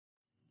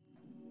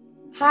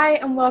Hi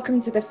and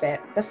welcome to The Fit,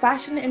 the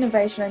fashion,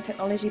 innovation and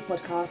technology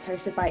podcast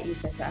hosted by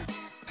eFitter,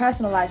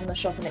 personalising the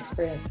shopping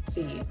experience for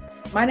you.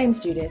 My name's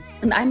Judith.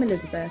 And I'm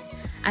Elizabeth.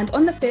 And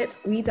on The Fit,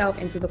 we delve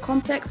into the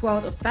complex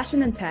world of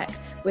fashion and tech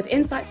with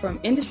insights from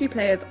industry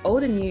players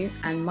old and new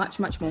and much,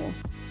 much more.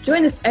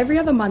 Join us every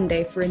other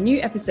Monday for a new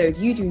episode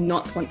you do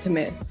not want to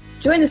miss.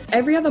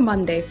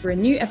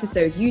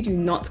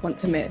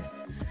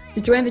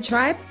 To join the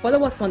tribe,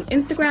 follow us on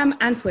Instagram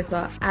and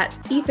Twitter at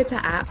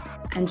eFitterApp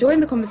and join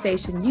the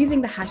conversation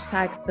using the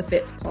hashtag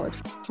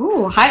TheFitPod.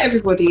 Ooh, hi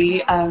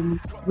everybody.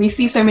 We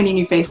see so many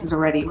new faces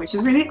already, which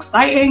is really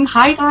exciting.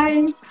 Hi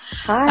guys.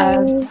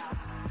 Hi.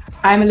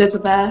 I'm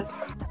Elizabeth.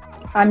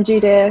 I'm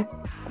Judith.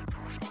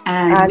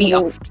 And we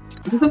are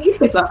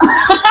eFitter.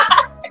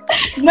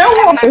 No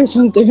one knows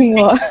who's doing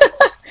what.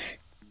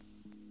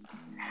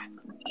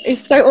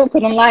 It's so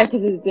awkward on live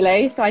because of the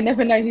delay, so I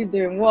never know who's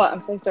doing what.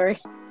 I'm so sorry.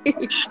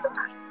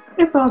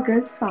 It's all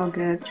good.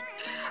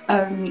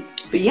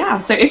 But yeah,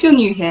 so if you're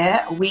new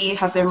here, we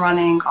have been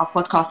running our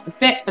podcast The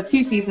Fit for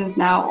 2 seasons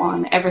now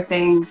on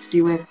everything to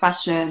do with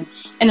fashion,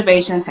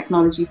 innovation,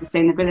 technology,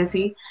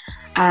 sustainability.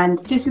 And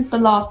this is the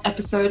last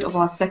episode of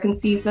our 2nd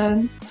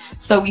season.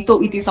 So we thought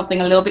we'd do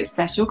something a little bit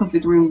special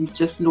considering we've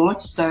just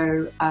launched.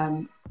 So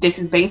this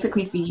is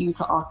basically for you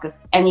to ask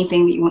us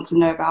anything that you want to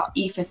know about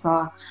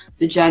eFitter,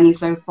 the journey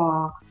so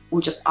far, or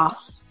just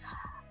us.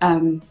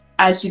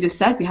 As Judith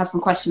said, we have some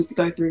questions to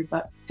go through,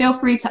 but feel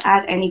free to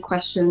add any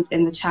questions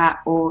in the chat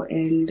or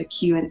in the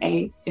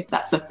Q&A if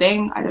that's a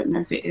thing. I don't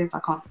know if it is. I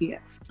can't see it.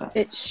 But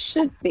It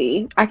should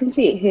be. I can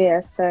see it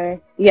here,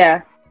 so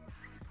yeah.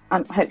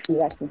 Hopefully you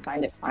guys can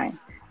find it fine.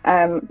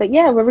 But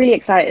yeah, we're really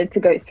excited to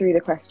go through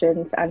the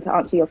questions and to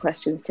answer your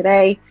questions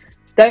today.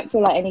 Don't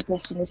feel like any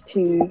question is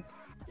too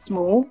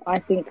small. I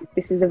think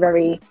this is a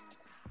very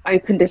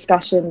open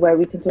discussion where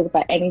we can talk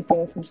about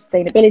anything from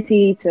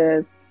sustainability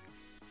to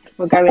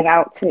we're going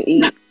out to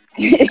eat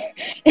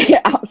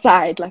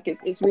outside. Like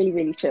it's really,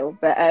 really chill.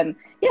 But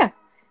yeah,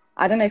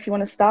 I don't know if you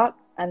want to start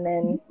and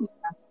then.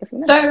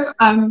 So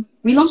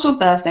we launched on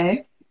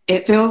Thursday.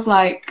 It feels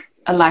like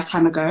a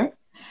lifetime ago.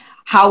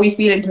 How are we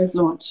feeling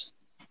post-launch?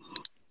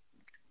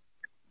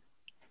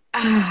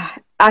 I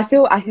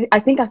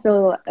think I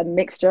feel a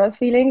mixture of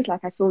feelings.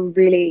 Like I feel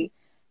really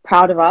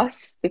proud of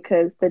us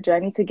because the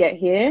journey to get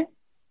here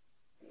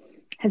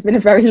has been a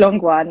very long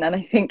one, and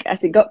I think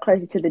as it got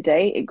closer to the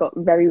date, it got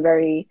very,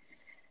 very,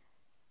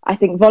 I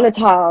think,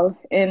 volatile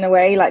in a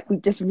way. Like we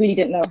just really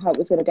didn't know how it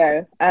was going to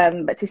go.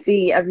 But to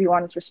see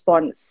everyone's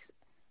response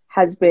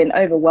has been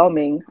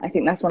overwhelming. I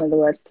think that's one of the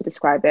words to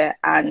describe it,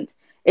 and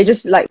it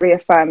just like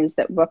reaffirms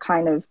that we're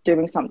kind of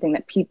doing something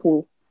that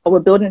people, or we're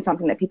building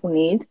something that people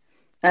need,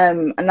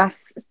 and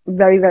that's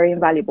very, very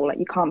invaluable. Like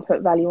you can't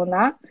put value on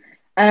that.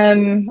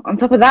 On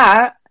top of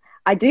that,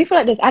 I do feel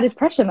like there's added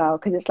pressure now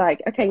because it's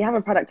like, okay, you have a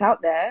product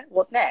out there.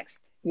 What's next?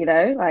 You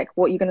know, like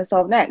what are you going to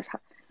solve next?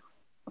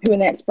 Who are the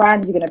next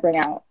brands you're going to bring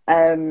out?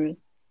 And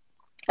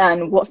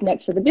what's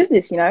next for the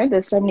business? You know,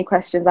 there's so many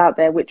questions out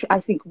there, which I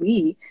think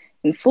we,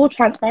 in full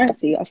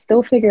transparency, are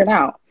still figuring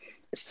out.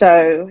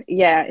 So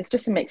yeah, it's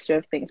just a mixture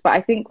of things. But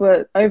I think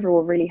we're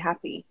overall really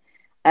happy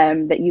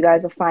that you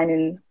guys are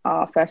finding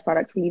our first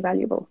product really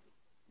valuable.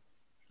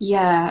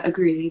 Yeah,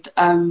 agreed.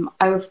 I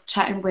was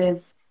chatting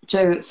with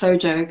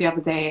Sojo the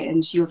other day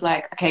and she was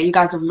like, okay, you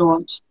guys have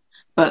launched,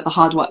 but the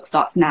hard work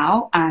starts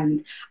now.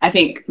 And I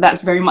think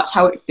that's very much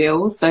how it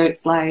feels. So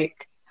it's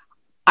like,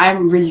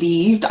 I'm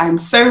relieved. I'm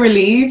so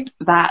relieved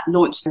that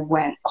launch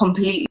went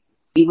completely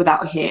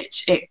without a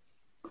hitch. It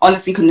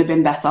honestly couldn't have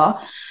been better.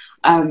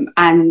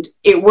 And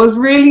it was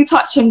really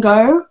touch and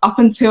go up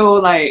until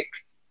like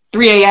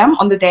 3 a.m.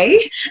 on the day.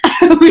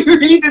 We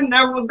really didn't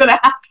know what was going to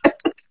happen.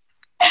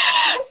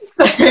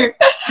 So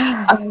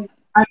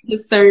I'm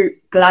just so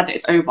glad that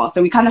it's over.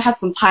 So we kind of had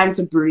some time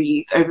to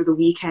breathe over the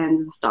weekend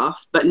and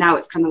stuff. But now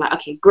it's kind of like,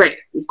 okay, great.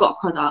 We've got a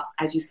product,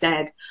 as you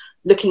said,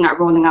 looking at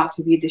rolling out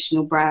to the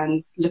additional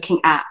brands, looking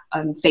at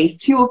phase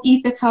 2 of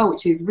eFitter,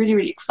 which is really,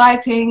 really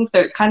exciting. So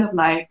it's kind of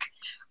like,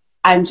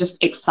 I'm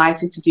just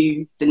excited to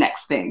do the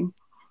next thing.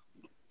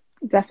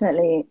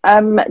 Definitely.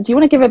 Do you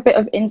want to give a bit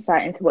of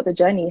insight into what the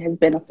journey has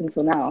been up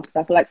until now? Because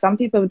I feel like some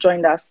people have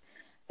joined us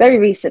very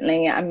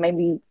recently and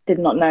maybe did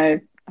not know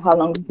how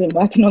long we've been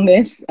working on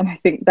this, and I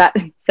think that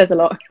says a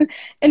lot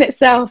in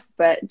itself.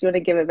 But do you want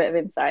to give a bit of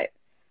insight?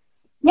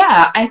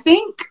 Yeah, I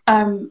think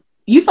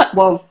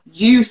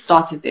you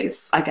started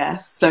this, I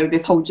guess, so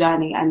this whole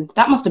journey, and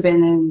that must have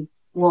been in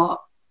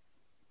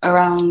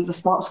around the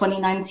start of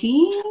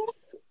 2019.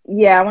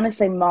 Yeah, I want to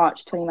say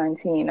March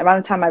 2019,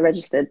 around the time I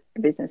registered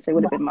the business. So it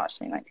would have been March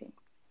 2019.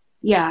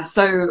 Yeah,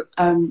 so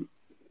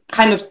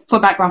kind of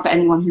for background for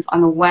anyone who's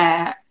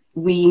unaware,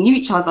 we knew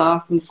each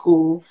other from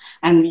school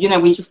and, you know,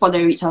 we just follow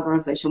each other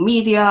on social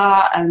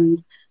media,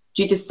 and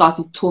Judith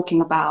started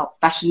talking about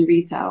fashion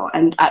retail.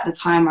 And at the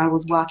time I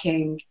was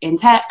working in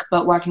tech,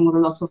 but working with a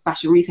lot of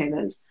fashion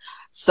retailers.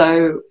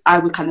 So I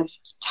would kind of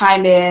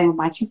chime in with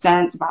my 2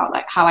 cents about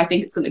like how I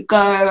think it's going to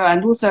go.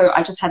 And also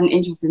I just had an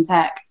interest in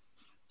tech.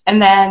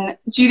 And then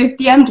Judith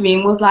DM'd me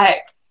and was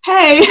like,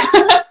 hey,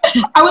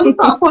 I want to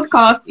start a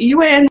podcast.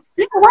 You in?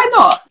 Yeah, why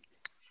not?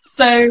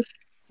 So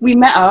we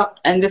met up,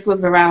 and this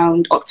was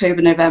around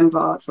October,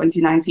 November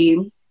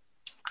 2019.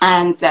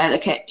 And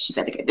she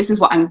said, okay, this is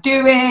what I'm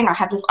doing. I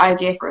have this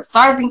idea for a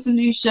sizing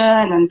solution,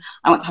 and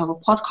I want to have a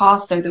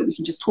podcast so that we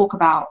can just talk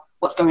about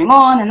what's going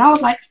on. And I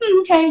was like,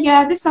 okay,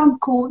 yeah, this sounds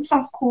cool.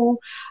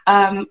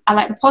 I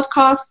like the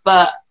podcast,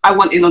 but I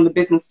want in on the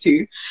business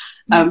too.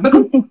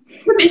 Because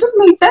it just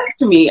made sense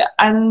to me.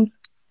 And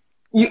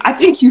I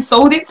think you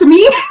sold it to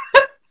me.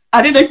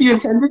 I don't know if you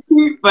intended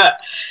to,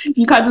 but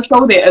you kind of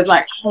sold it as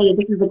like, hey,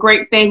 this is a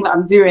great thing that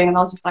I'm doing. And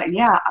I was just like,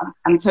 yeah,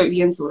 I'm totally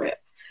into it.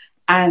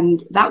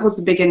 And that was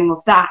the beginning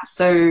of that.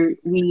 So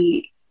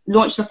we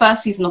launched the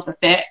first season of The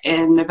Fit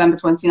in November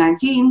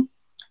 2019.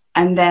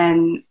 And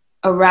then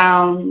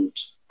around,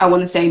 I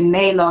want to say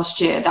May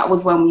last year, that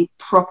was when we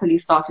properly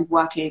started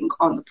working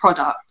on the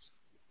product.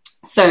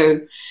 So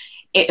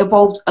it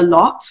evolved a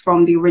lot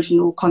from the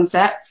original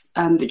concept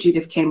that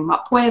Judith came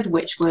up with,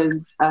 which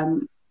was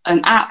an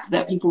app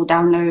that people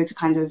download to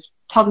kind of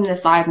tell them their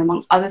size,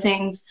 amongst other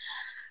things.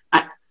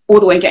 All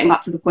the way getting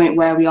up to the point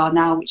where we are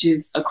now, which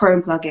is a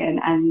Chrome plugin.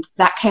 And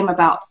that came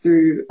about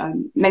through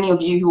many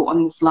of you who are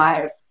on this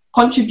live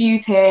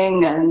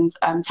contributing and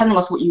telling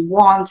us what you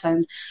want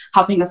and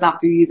helping us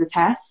out through user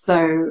tests.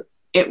 So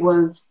it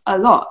was a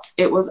lot.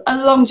 It was a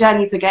long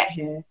journey to get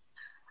here.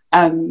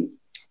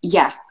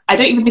 Yeah, I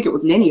don't even think it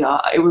was linear.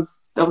 There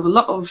was a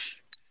lot of...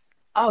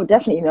 Oh,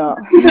 definitely not.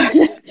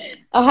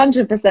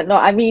 100%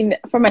 not. I mean,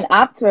 from an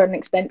app to an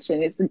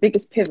extension, it's the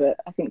biggest pivot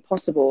I think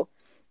possible.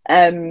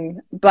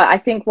 But I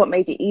think what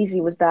made it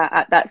easy was that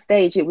at that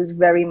stage it was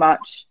very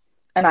much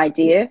an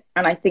idea,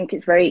 and I think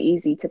it's very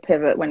easy to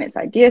pivot when it's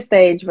idea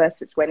stage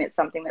versus when it's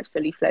something that's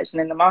fully fledged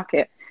and in the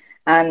market.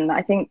 And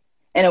I think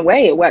in a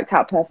way it worked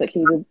out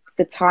perfectly with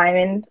the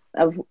timing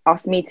of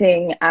us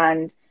meeting.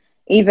 And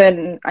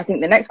even I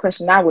think the next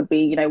question now would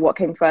be, what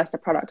came first, the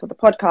product or the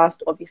podcast?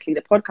 Obviously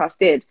the podcast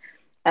did,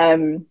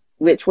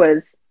 which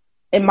was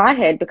in my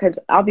head, because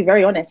I'll be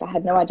very honest, I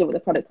had no idea what the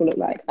product would look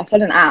like. I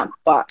said an app,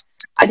 but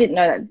I didn't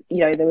know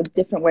that, there were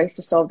different ways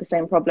to solve the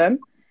same problem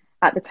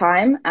at the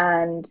time.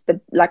 And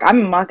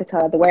I'm a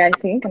marketer. The way I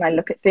think and I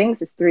look at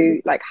things is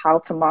through how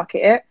to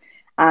market it.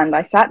 And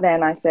I sat there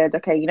and I said,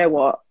 okay, you know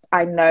what?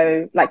 I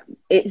know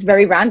it's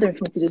very random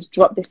for me to just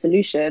drop this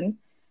solution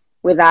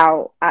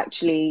without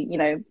actually,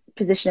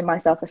 positioning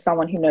myself as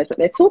someone who knows what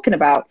they're talking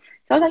about.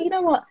 So I was like, you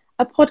know what?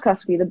 A podcast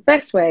would be the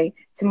best way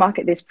to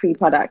market this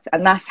pre-product.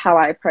 And that's how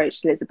I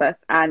approached Elizabeth.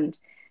 And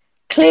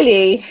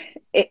clearly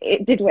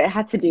it did what it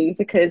had to do,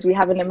 because we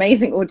have an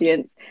amazing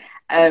audience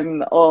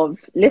of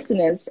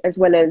listeners as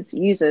well as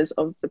users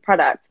of the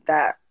product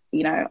that,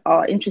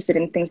 are interested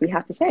in things we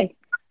have to say,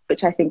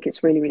 which I think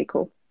is really, really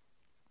cool.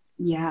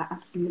 Yeah,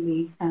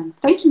 absolutely.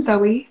 Thank you,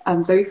 Zoe.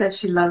 Zoe said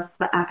she loves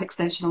the app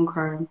extension on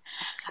Chrome.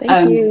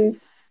 Thank you.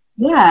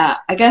 Yeah,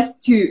 I guess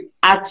to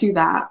add to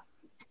that,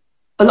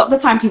 a lot of the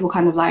time people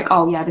kind of like,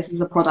 oh yeah, this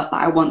is a product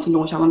that I want to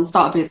launch. I want to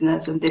start a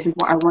business and this is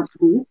what I want to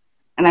do.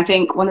 And I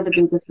think one of the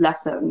biggest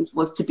lessons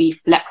was to be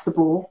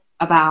flexible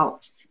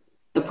about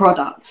the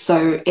product.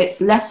 So it's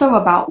less so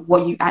about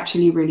what you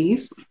actually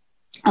release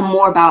and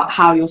more about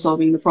how you're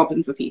solving the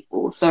problem for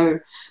people. So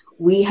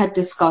we had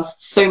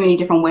discussed so many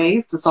different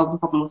ways to solve the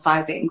problem of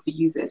sizing for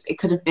users. It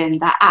could have been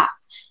that app.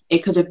 It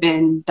could have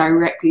been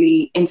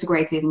directly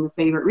integrated in your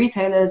favorite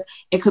retailers.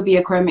 It could be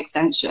a Chrome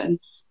extension.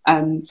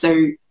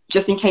 So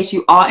just in case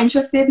you are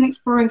interested in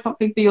exploring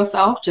something for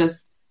yourself,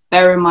 just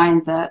bear in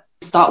mind that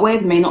to start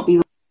with may not be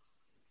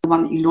the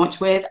one that you launch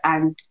with,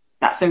 and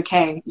that's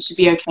okay. You should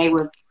be okay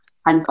with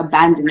kind of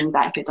abandoning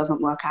that if it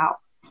doesn't work out.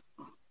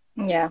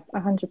 Yeah,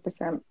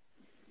 100%.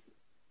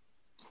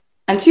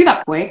 And to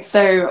that point,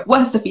 so what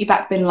has the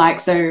feedback been like?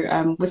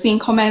 So we're seeing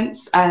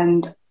comments,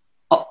 and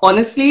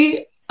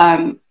honestly,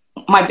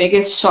 my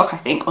biggest shock, I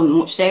think, on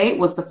launch day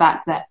was the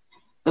fact that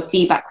the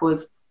feedback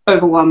was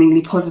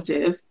overwhelmingly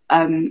positive.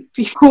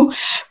 People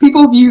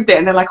have used it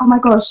and they're like, oh my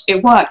gosh,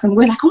 it works. And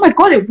we're like, oh my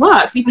God, it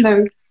works. Even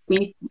though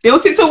we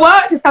built it to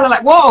work, it's kind of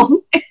like,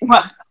 whoa, it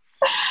works.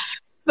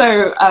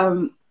 So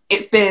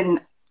it's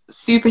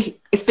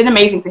been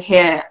amazing to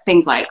hear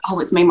things like, oh,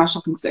 it's made my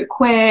shopping so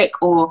quick,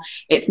 or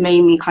it's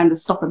made me kind of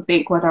stop and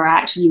think whether I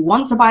actually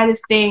want to buy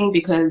this thing,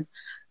 because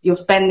you're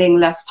spending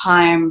less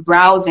time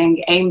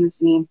browsing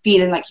aimlessly and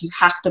feeling like you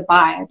have to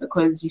buy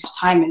because you have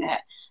time in it.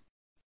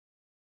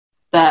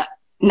 That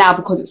now,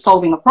 because it's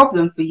solving a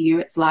problem for you,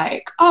 it's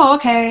like, oh,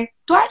 okay,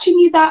 do I actually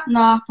need that?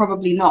 Nah,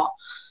 probably not.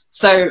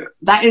 So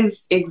that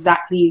is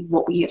exactly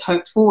what we had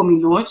hoped for when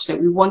we launched.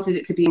 That we wanted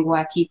it to be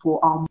where people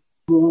are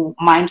more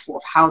mindful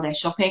of how they're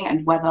shopping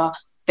and whether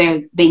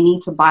they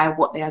need to buy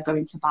what they are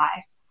going to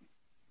buy.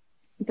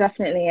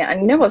 Definitely.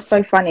 And you know what's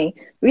so funny?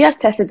 We have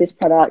tested this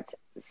product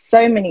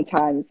so many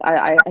times.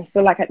 I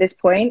feel like at this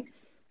point,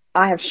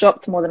 I have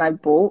shopped more than I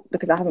bought,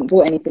 because I haven't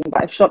bought anything,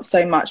 but I've shopped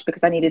so much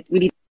because I needed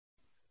really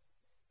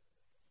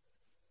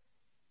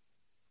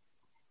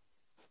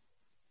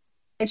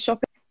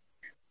shopping.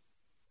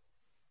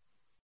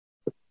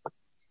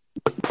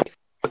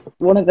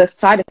 One of the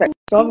side effects of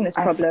solving this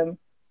problem.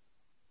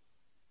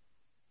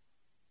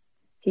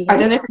 I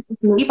don't know if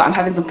it's me, but I'm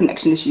having some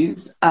connection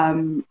issues.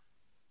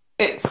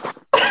 It's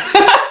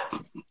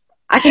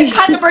I can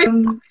kind of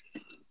broken.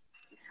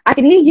 I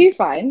can hear you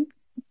fine.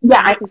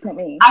 Yeah, it's not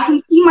me. I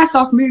can see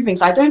myself moving,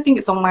 so I don't think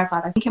it's on my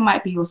side. I think it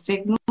might be your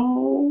signal.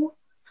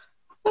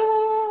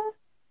 Oh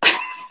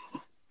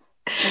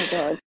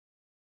God.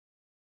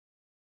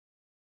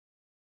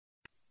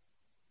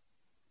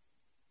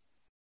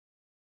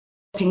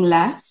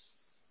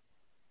 Less.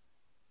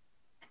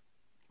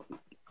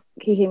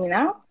 Can you hear me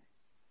now?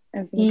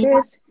 Everything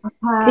Yeah. good?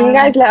 Can you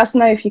guys let us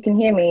know if you can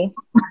hear me?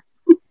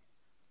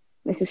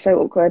 This is so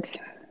awkward.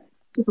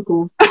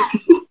 Typical.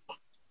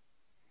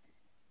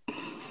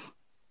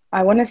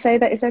 I want to say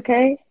that it's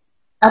okay.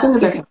 I think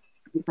it's okay.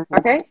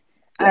 Okay.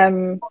 I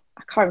can't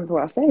remember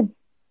what I was saying.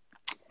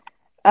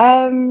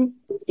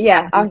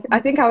 Yeah, I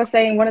think I was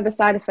saying one of the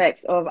side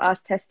effects of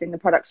us testing the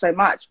product so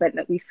much meant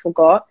that we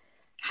forgot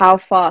how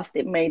fast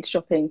it made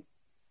shopping,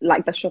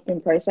 like the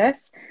shopping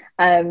process.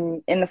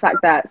 In the fact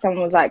that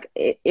someone was like,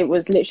 it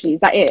was literally,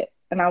 is that it?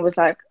 And I was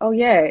like, oh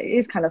yeah, it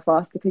is kind of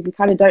fast because you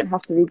kind of don't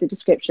have to read the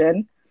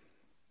description.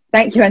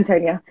 Thank you,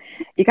 Antonia.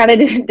 You kind of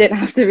didn't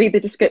have to read the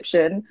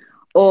description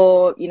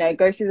or, you know,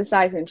 go through the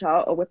sizing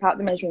chart or whip out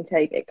the measuring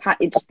tape.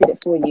 It just did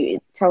it for you.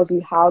 It tells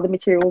you how the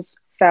materials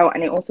felt,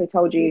 and it also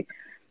told you,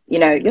 you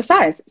know, your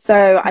size.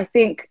 So I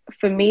think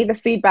for me, the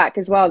feedback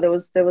as well, there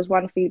was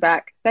one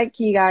feedback. Thank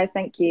you guys.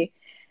 Thank you.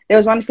 There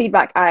was one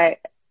feedback I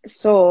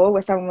saw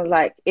where someone was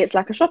like, it's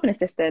like a shopping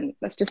assistant.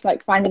 That's just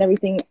like finding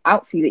everything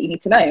out for you that you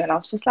need to know. And I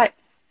was just like,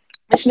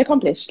 mission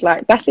accomplished.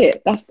 Like, that's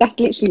it. That's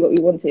literally what we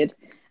wanted.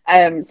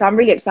 So I'm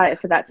really excited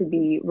for that to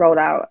be rolled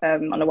out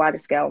on a wider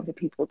scale for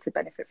people to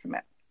benefit from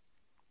it.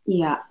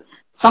 Yeah.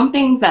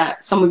 Something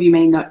that some of you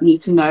may not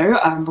need to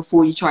know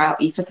before you try out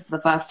eFitter for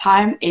the first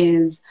time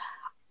is,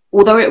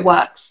 although it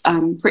works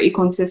pretty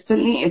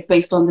consistently, it's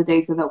based on the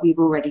data that we've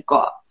already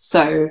got.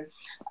 So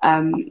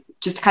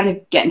just to kind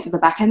of get into the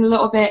back end a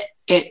little bit,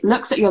 it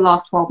looks at your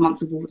last 12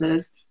 months of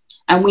orders.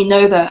 And we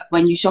know that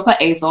when you shop at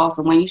ASOS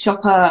and when you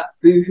shop at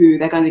Boohoo,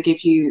 they're going to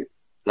give you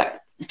like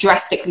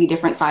drastically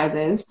different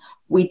sizes.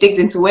 We digged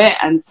into it,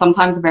 and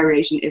sometimes the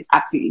variation is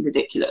absolutely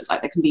ridiculous.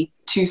 Like there can be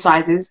three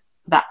sizes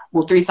that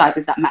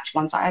match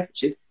one size,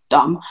 which is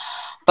dumb.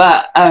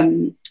 But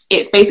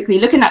it's basically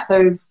looking at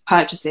those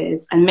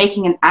purchases and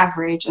making an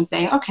average and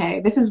saying, okay,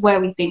 this is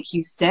where we think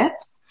you sit.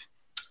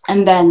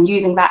 And then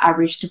using that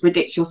average to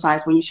predict your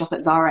size when you shop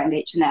at Zara and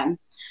H&M.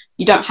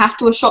 You don't have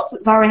to have shopped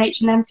at Zara and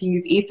H&M to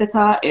use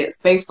eFitter.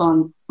 It's based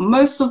on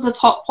most of the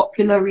top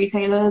popular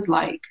retailers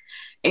like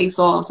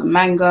ASOS and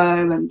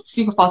Mango and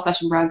super fast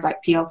fashion brands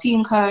like PLT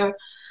and Co.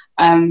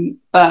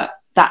 But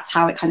that's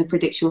how it kind of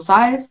predicts your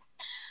size.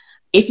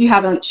 If you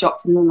haven't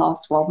shopped in the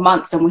last 12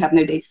 months, then we have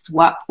no data to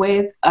work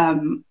with.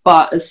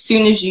 But as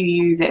soon as you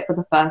use it for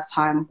the first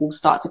time, we'll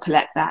start to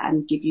collect that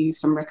and give you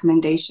some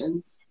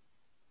recommendations.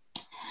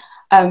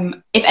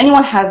 If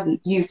anyone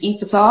hasn't used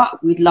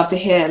eFitter, we'd love to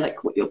hear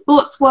like what your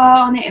thoughts were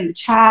on it in the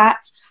chat,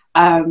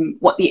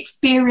 what the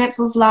experience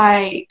was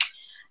like,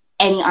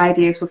 any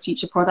ideas for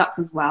future products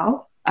as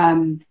well.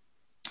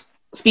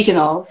 Speaking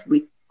of,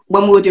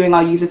 when we were doing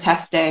our user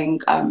testing,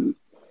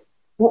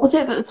 what was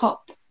it at the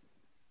top?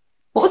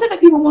 What was it that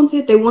people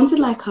wanted? They wanted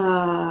like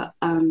a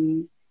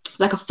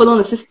full-on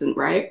assistant,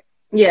 right?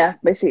 Yeah,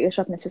 basically a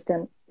shopping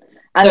assistant.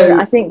 And so,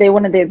 I think they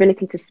wanted the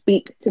ability to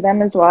speak to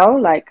them as well,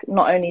 like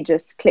not only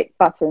just click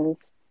buttons.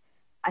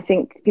 I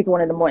think people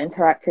wanted a more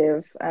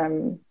interactive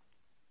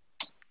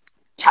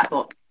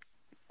chatbot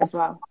as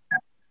well.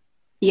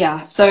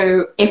 Yeah,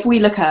 so if we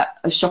look at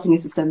a shopping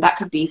assistant, that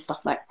could be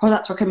stuff like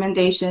product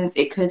recommendations.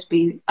 It could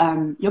be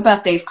your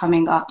birthday's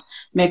coming up.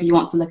 Maybe you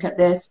want to look at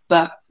this,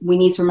 but we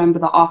need to remember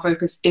that our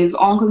focus is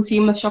on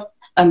consumer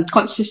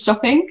conscious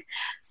shopping.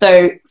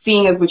 So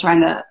seeing as we're trying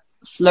to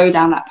slow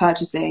down that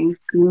purchasing,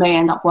 we may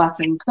end up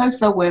working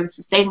closer with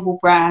sustainable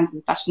brands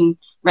and fashion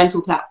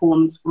rental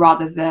platforms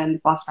rather than the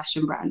fast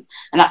fashion brands.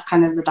 And that's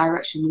kind of the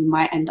direction we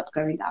might end up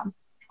going down.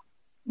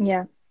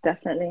 Yeah,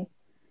 definitely.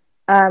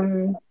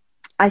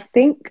 I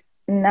think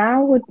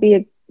now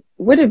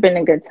would have been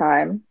a good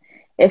time.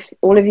 If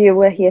all of you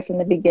were here from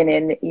the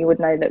beginning, you would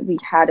know that we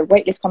had a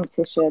waitlist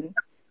competition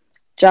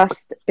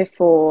just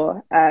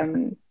before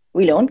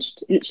we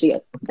launched,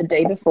 literally a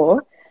day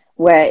before,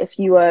 where if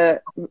you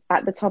were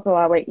at the top of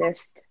our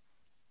waitlist,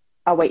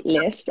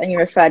 and you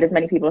referred as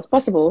many people as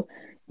possible,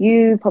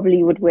 you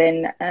probably would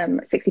win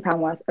 £60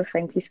 worth of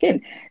Fenty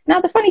skin.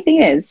 Now, the funny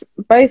thing is,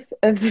 both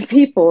of the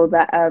people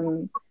that are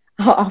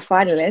our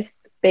finalists,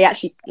 they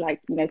actually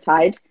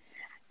tied.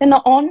 They're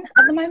not on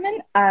at the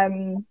moment.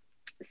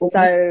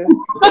 So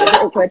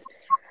awkward.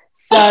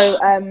 So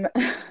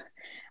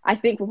I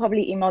think we'll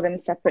probably email them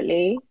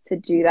separately to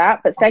do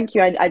that. But thank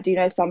you. I do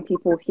know some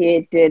people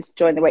here did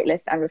join the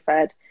waitlist and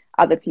referred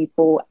other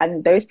people,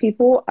 and those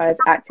people are as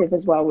active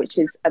as well, which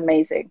is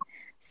amazing.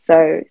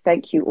 So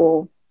thank you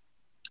all.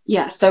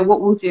 Yeah, so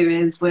what we'll do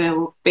is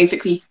we'll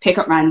basically pick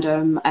at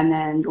random, and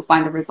then you'll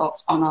find the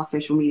results on our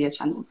social media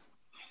channels.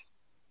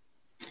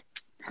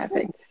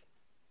 Perfect.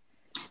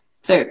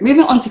 So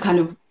moving on to kind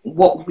of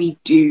what we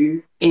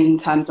do in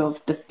terms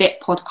of the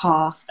Fit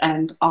podcast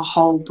and our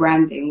whole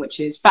branding, which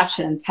is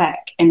fashion,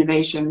 tech,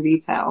 innovation,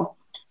 retail.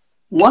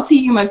 What are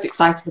you most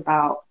excited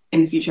about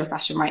in the future of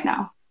fashion right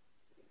now?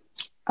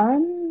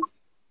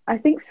 I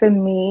think for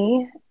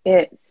me,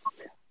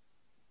 it's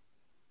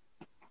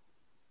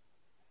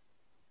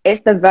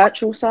the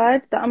virtual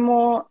side that I'm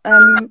more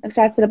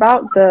excited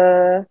about.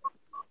 The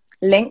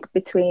link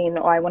between,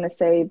 or I want to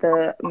say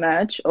the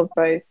merge of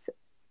both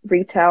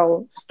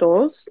retail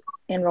stores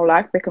in real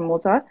life, brick and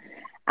mortar,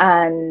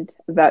 and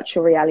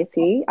virtual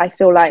reality. I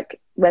feel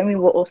like when we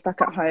were all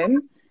stuck at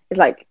home, it's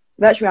like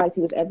virtual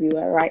reality was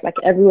everywhere, right? Like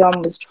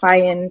everyone was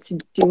trying to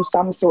do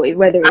some sort of,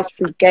 whether it's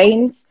through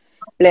games,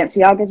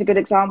 Balenciaga is a good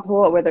example,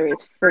 or whether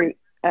it's through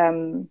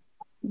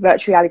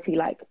virtual reality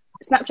like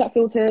Snapchat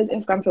filters,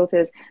 Instagram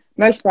filters.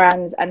 Most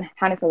brands, and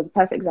Hannaford was a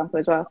perfect example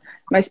as well,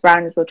 most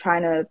brands were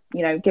trying to,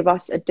 you know, give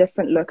us a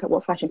different look at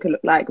what fashion could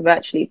look like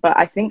virtually. But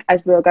I think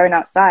as we're going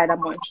outside, I'm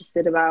more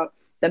interested about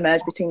the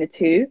merge between the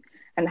two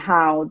and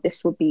how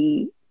this will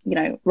be, you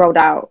know, rolled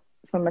out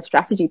from a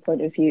strategy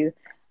point of view.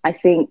 I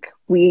think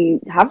we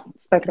have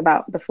spoken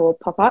about before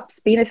pop-ups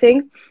being a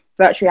thing,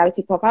 virtual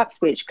reality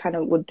pop-ups, which kind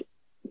of would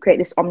create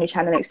this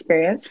omni-channel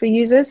experience for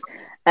users.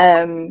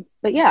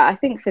 But yeah, I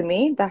think for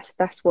me, that's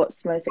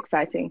what's most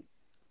exciting.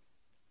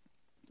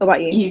 What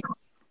about you?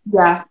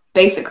 Yeah,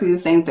 basically the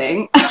same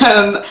thing.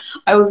 I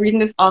was reading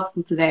this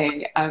article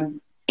today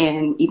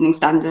in Evening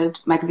Standard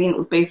magazine. It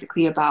was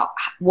basically about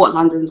what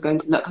London's going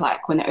to look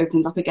like when it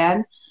opens up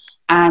again.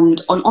 And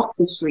on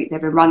Oxford Street,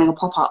 they've been running a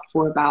pop-up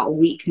for about a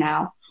week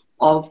now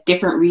of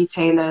different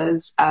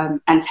retailers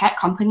and tech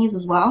companies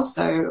as well.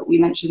 So we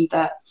mentioned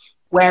that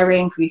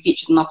Wearing, who we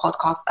featured on our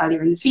podcast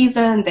earlier in the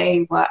season,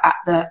 they were at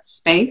the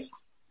space.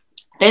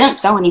 They don't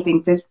sell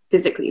anything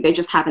physically, they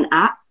just have an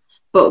app.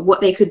 But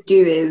what they could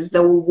do is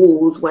there were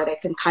walls where they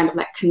can kind of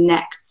like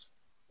connect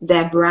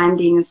their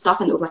branding and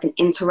stuff. And it was like an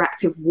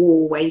interactive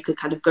wall where you could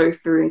kind of go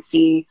through and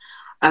see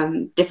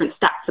different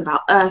stats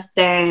about Earth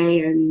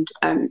Day and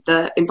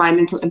the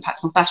environmental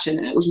impacts on fashion.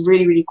 And it was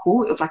really, really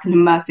cool. It was like an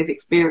immersive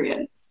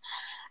experience.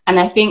 And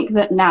I think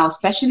that now,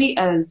 especially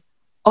as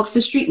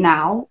Oxford Street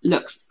now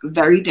looks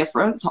very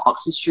different to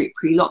Oxford Street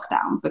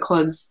pre-lockdown,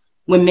 because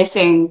we're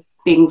missing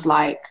things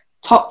like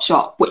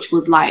Topshop, which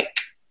was like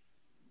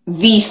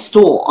the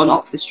store on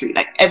Oxford Street.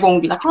 Like everyone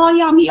would be like, oh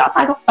yeah, I'm here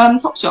outside of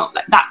Topshop.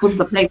 Like that was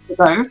the place to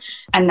go.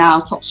 And now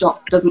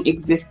Topshop doesn't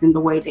exist in the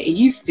way that it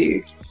used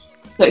to.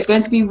 So it's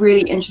going to be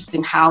really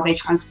interesting how they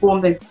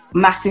transform those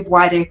massive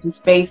wide open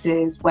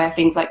spaces where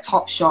things like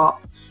Topshop,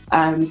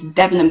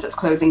 Debenhams that's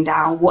closing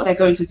down, what they're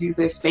going to do with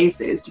those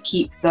spaces to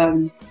keep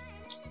them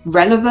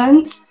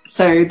relevant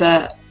so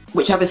that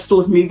whichever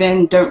stores move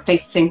in don't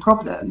face the same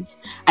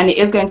problems. And it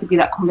is going to be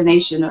that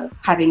combination of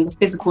having the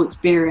physical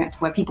experience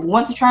where people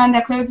want to try on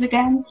their clothes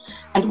again,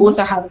 and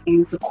also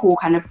having the cool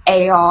kind of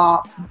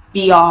AR,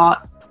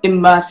 VR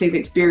immersive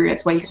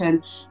experience where you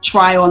can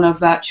try on a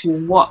virtual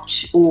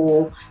watch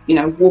or, you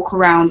know, walk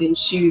around in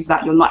shoes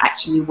that you're not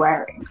actually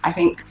wearing. I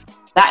think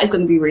that is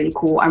going to be really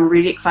cool. I'm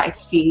really excited to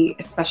see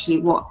especially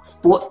what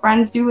sports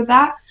brands do with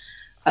that,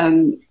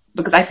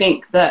 because I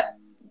think that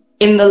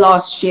in the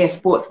last year,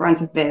 sports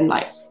brands have been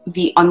like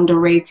the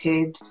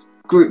underrated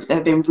group that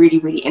have been really,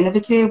 really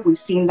innovative. We've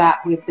seen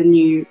that with the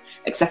new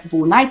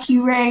accessible Nike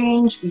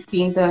range. We've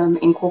seen them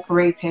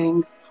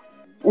incorporating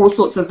all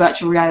sorts of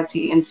virtual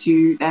reality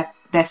into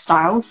their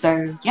styles.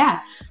 So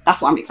yeah,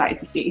 that's what I'm excited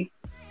to see.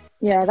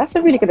 Yeah, that's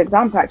a really good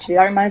example actually.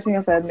 That reminds me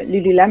of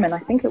Lululemon, I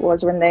think it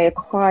was, when they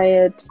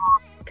acquired,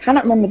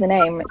 cannot remember the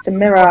name, it's a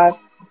mirror,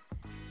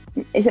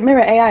 is it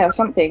Mirror AI or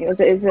something? It's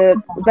a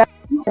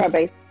mirror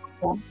based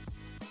one.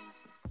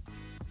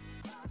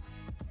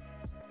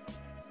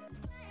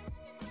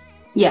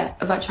 Yeah,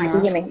 a virtual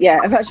mirror.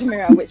 Yeah, a virtual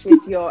mirror, which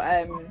is your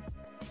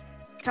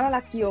kind of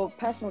like your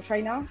personal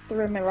trainer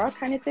through a mirror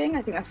kind of thing.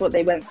 I think that's what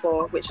they went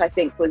for, which I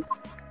think was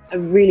a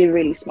really,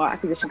 really smart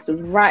acquisition, because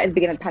it was right at the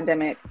beginning of the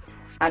pandemic,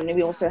 and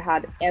we also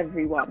had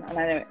everyone,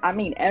 and I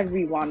mean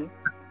everyone,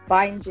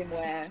 buying gym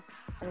wear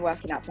and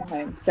working out from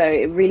home. So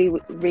it really,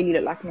 really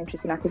looked like an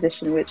interesting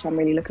acquisition, which I'm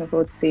really looking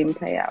forward to seeing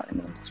play out in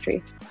the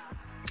industry.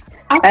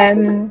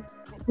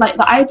 Like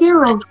the idea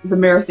of the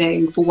mirror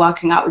thing for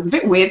working out was a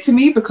bit weird to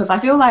me, because I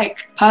feel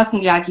like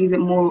personally I'd use it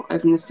more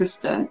as an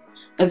assistant,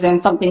 as in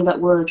something that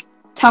would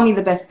tell me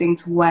the best thing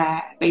to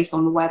wear based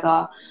on the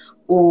weather,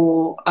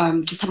 or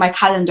just have my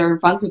calendar in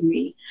front of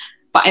me.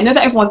 But I know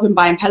that everyone's been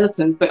buying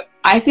Pelotons, but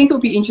I think it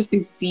would be interesting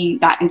to see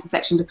that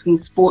intersection between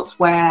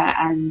sportswear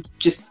and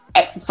just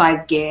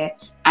exercise gear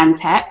and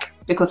tech,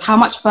 because how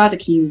much further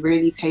can you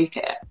really take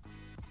it?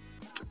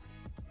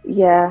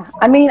 Yeah,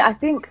 I mean, I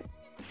think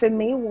for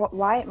me,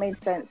 why it made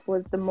sense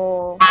was the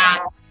more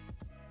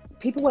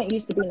people weren't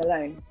used to being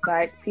alone.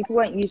 Like people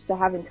weren't used to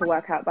having to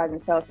work out by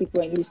themselves.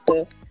 People weren't used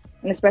to,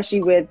 and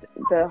especially with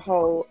the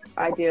whole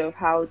idea of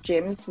how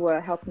gyms were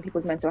helping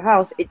people's mental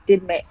health, it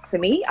did make, for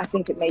me, I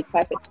think it made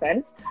perfect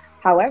sense.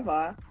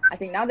 However, I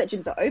think now that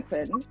gyms are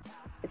open,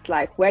 it's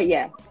like, where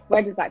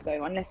does that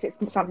go? Unless it's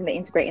something they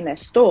integrate in their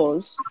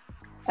stores,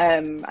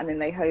 And then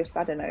they host,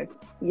 I don't know,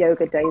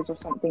 yoga days or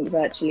something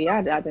virtually.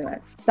 I don't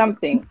know,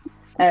 something.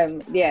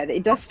 Yeah,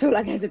 it does feel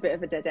like there's a bit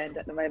of a dead end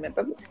at the moment,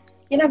 but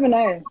you never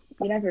know.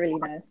 You never really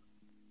know.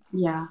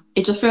 Yeah,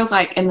 it just feels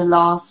like in the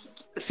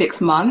last 6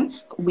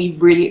 months,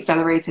 we've really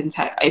accelerated in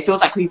tech. It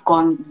feels like we've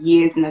gone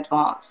years in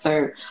advance.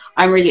 So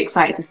I'm really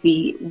excited to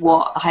see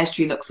what the high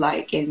street looks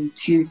like in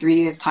 2-3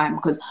 years time,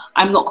 because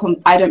I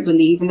don't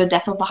believe in the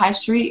death of the high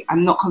street.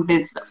 I'm not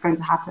convinced that's going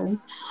to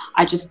happen.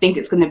 I just think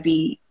it's going to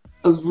be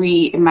a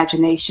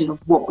reimagination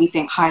of what we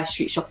think high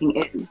street shopping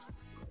is.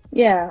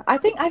 Yeah, I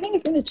think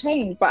it's going to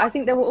change, but I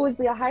think there will always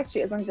be a high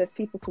street as long as there's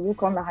people to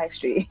walk on the high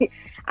street.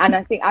 And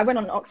I think I went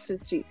on Oxford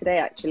Street today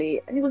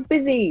actually, and it was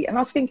busy, and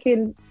I was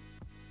thinking,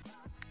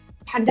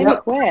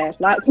 pandemic where?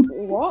 Like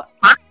what?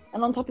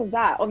 And on top of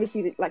that,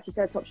 obviously, like you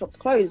said, Topshop's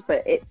closed,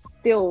 but it's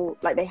still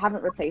like they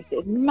haven't replaced it.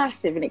 It's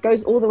massive and it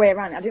goes all the way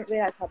around. I didn't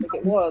realize how big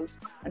it was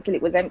until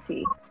it was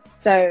empty.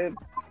 So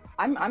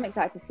I'm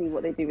excited to see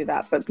what they do with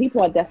that. But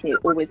people are definitely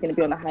always going to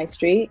be on the high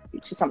street,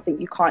 which is something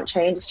you can't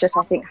change. It's just,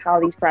 I think, how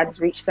these brands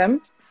reach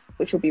them,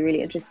 which will be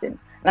really interesting.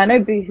 And I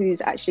know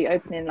Boohoo's actually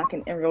opening like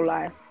an in real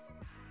life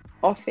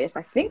office.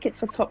 I think it's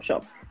for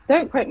Topshop.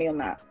 Don't quote me on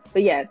that.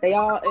 But yeah, they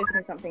are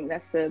opening something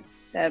that's a,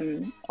 I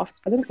don't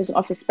know if it's an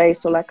office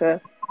space or like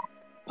a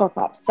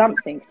pop-up,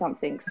 something.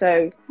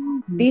 So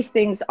these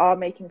things are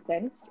making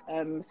sense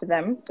for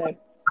them. So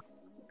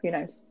who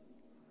knows?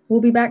 We'll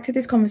be back to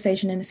this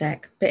conversation in a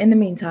sec, but in the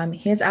meantime,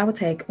 here's our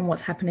take on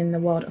what's happening in the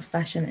world of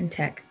fashion and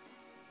tech.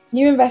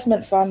 New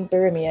investment fund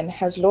Birimian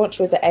has launched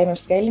with the aim of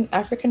scaling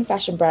African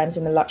fashion brands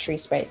in the luxury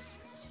space.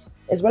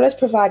 As well as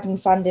providing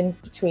funding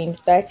between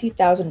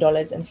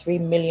 $30,000 and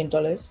 $3 million,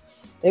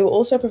 they will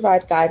also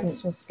provide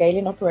guidance on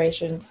scaling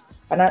operations,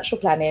 financial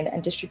planning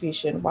and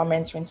distribution while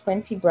mentoring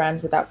 20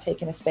 brands without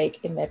taking a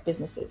stake in their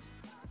businesses.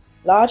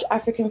 Large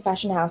African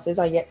fashion houses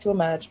are yet to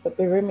emerge, but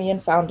Birimian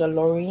founder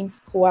Laureen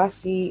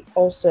Kouassi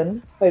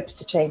Olsen hopes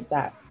to change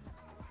that.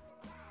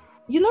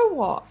 You know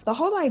what? The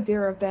whole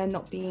idea of there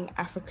not being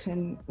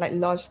African, like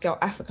large-scale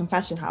African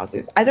fashion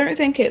houses, I don't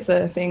think it's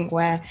a thing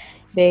where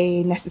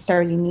they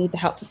necessarily need the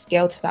help to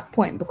scale to that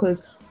point,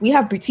 because we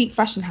have boutique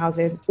fashion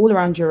houses all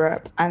around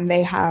Europe and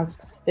they have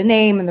the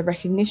name and the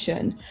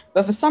recognition.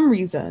 But for some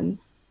reason,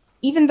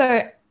 even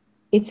though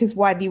it is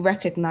widely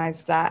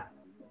recognized that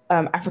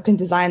African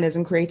designers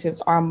and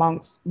creatives are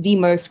amongst the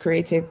most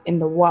creative in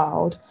the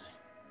world,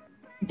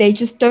 they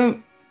just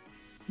don't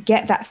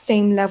get that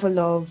same level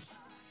of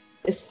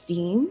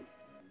esteem.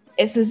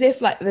 It's as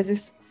if like there's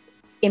this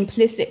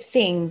implicit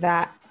thing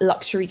that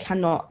luxury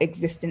cannot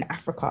exist in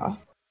Africa.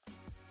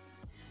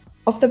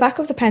 Off the back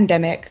of the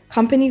pandemic,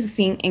 companies are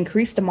seeing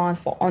increased demand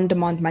for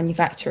on-demand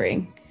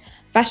manufacturing.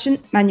 Fashion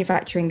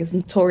manufacturing is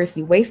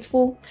notoriously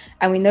wasteful,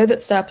 and we know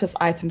that surplus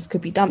items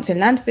could be dumped in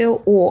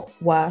landfill or,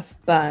 worse,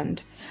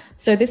 burned.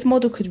 So this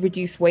model could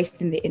reduce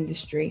waste in the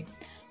industry.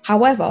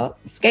 However,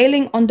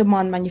 scaling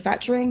on-demand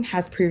manufacturing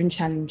has proven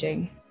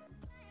challenging.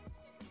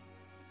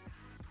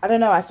 I don't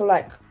know, I feel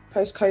like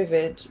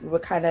post-COVID, we're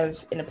kind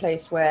of in a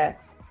place where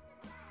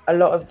a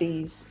lot of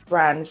these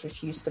brands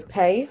refuse to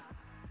pay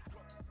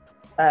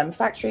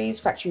factory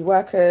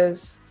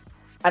workers,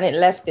 and it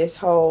left this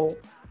whole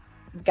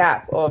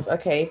gap of,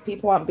 okay, if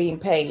people aren't being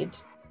paid,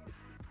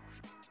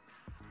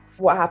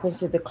 what happens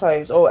to the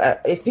clothes? Or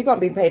if people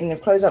aren't being paid and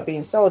if clothes aren't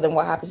being sold, then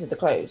what happens to the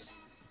clothes?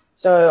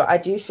 So I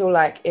do feel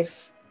like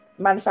if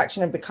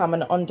manufacturing had become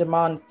an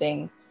on-demand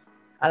thing,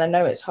 and I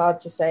know it's hard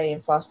to say in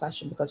fast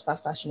fashion because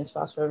fast fashion is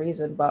fast for a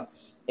reason, but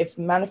if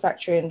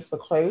manufacturing for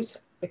clothes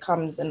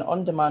becomes an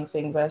on-demand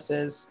thing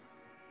versus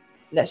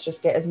let's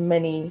just get as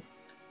many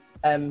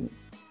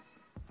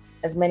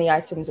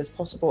items as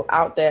possible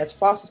out there as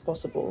fast as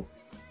possible,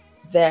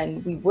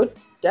 then we would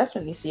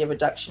definitely see a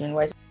reduction in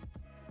waste.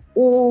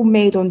 All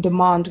made on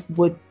demand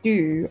would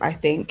do, I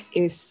think,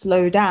 is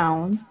slow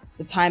down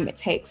the time it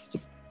takes to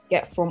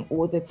get from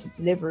order to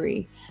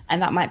delivery. And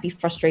that might be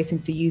frustrating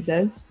for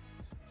users.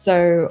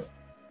 So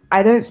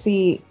I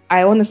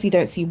honestly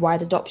don't see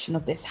wide adoption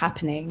of this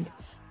happening.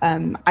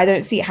 I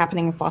don't see it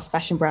happening in fast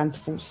fashion brands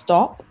full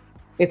stop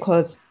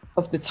because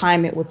of the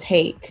time it will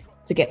take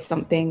to get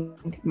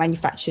something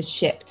manufactured,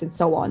 shipped, and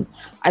so on.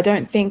 I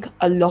don't think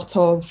a lot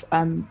of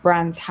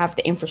brands have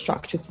the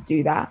infrastructure to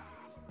do that.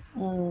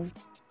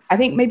 I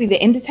think maybe the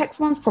Inditex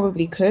ones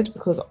probably could,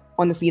 because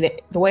honestly,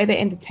 the way the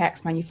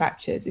Inditex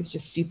manufactures is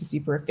just super,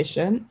 super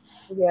efficient.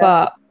 Yeah.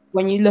 But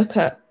when you look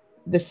at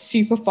the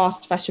super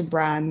fast fashion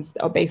brands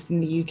that are based in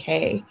the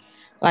UK,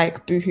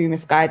 like Boohoo,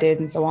 Misguided,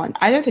 and so on,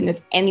 I don't think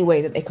there's any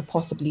way that they could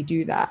possibly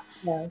do that.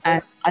 No,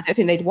 and I don't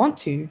think they'd want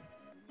to.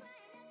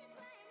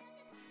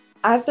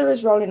 Asda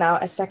is rolling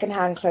out a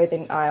second-hand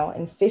clothing aisle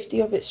in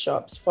 50 of its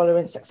shops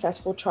following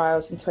successful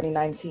trials in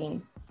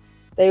 2019.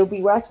 They will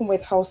be working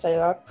with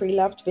wholesaler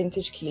Pre-Loved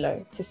Vintage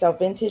Kilo to sell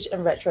vintage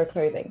and retro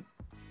clothing.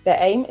 Their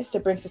aim is to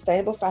bring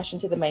sustainable fashion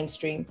to the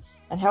mainstream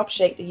and help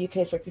shape the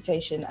UK's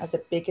reputation as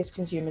the biggest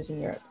consumers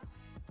in Europe.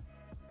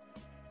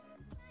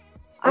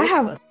 I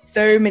have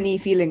so many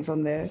feelings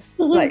on this,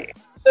 like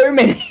so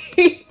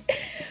many.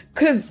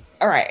 Because,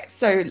 all right,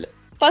 so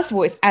first of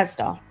all, it's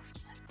Asda.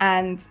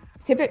 And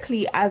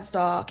typically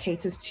Asda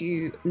caters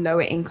to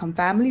lower income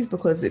families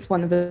because it's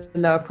one of the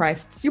lower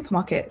priced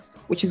supermarkets,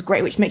 which is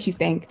great, which makes you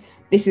think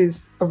this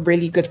is a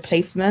really good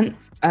placement,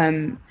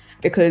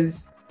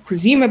 because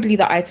presumably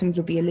the items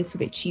will be a little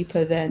bit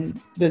cheaper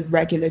than the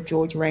regular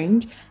George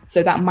range.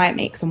 So that might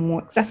make them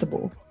more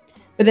accessible.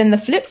 But then the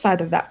flip side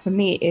of that for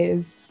me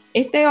is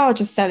if they are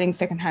just selling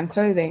secondhand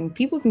clothing,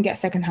 people can get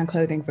secondhand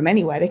clothing from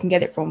anywhere. They can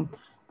get it from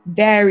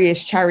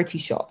various charity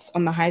shops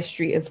on the high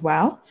street as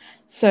well.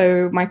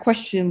 So my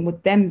question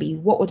would then be,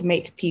 what would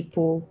make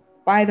people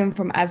buy them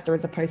from Asda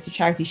as opposed to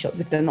charity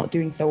shops if they're not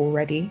doing so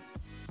already?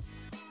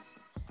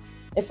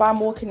 If I'm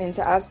walking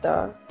into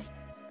Asda,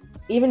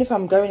 even if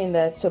I'm going in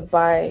there to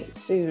buy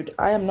food,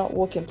 I am not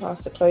walking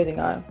past the clothing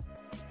aisle.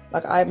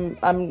 Like I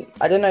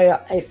don't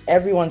know if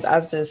everyone's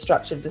Asda is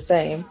structured the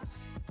same,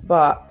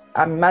 but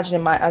I'm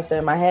imagining my Asda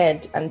in my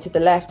head, and to the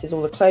left is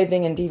all the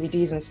clothing and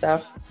DVDs and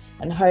stuff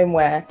and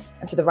homeware,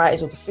 and to the right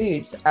is all the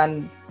food.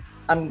 And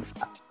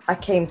I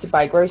came to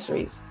buy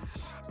groceries.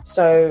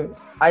 So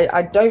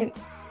I don't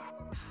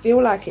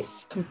feel like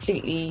it's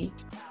completely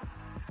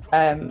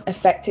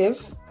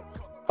effective,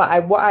 but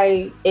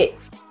it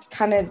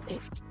kind of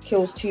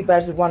kills two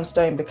birds with one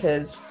stone,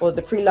 because for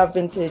the pre-loved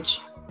vintage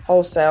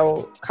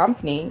wholesale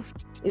company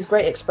is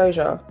great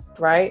exposure,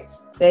 right?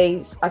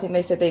 I think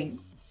they said they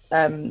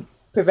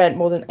prevent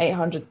more than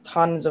 800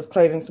 tons of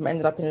clothing from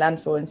ending up in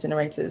landfill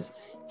incinerators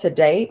to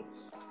date,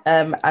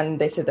 and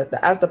they said that the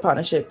Asda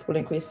partnership will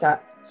increase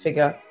that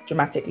figure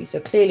dramatically. So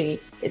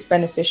clearly it's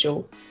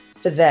beneficial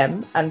for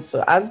them, and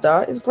for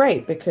Asda it's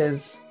great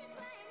because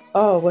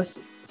we're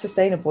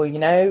sustainable,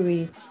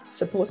 we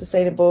support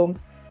sustainable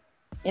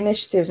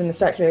initiatives in the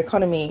circular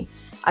economy.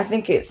 I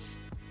think it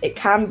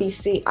can be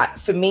seen,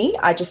 for me,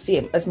 I just see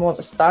it as more of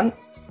a stunt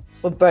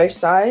for both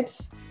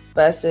sides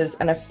versus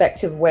an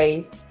effective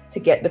way to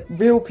get the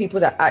real people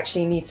that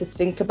actually need to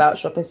think about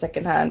shopping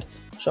secondhand.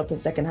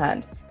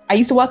 I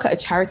used to work at a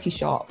charity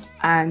shop,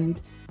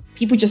 and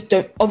people just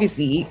don't,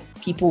 obviously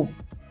people,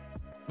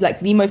 like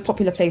the most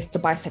popular place to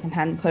buy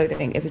secondhand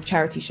clothing is a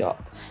charity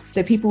shop.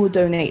 So people would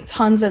donate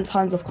tons and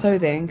tons of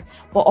clothing,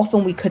 but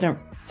often we couldn't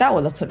sell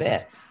a lot of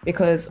it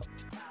because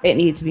it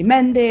needed to be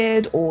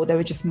mended or there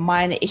were just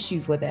minor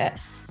issues with it.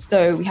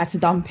 So we had to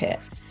dump it.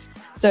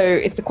 So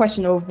it's the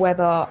question of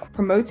whether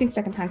promoting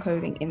secondhand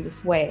clothing in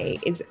this way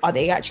are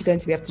they actually going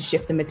to be able to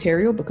shift the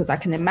material? Because I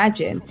can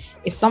imagine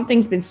if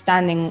something's been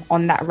standing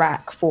on that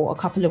rack for a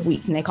couple of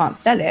weeks and they can't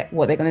sell it,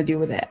 what are they going to do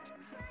with it?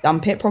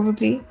 Dump it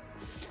probably.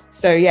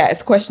 So yeah,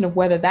 it's a question of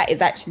whether that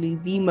is actually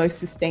the most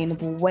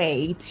sustainable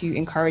way to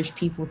encourage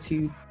people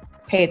to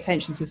pay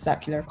attention to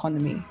circular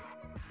economy.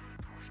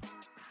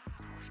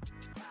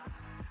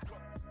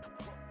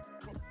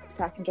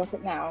 So I can drop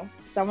it now.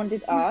 Someone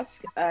did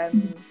ask,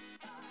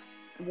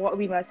 what are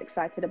we most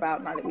excited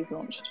about now that we've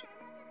launched?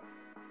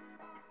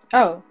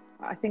 Oh,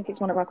 I think it's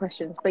one of our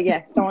questions, but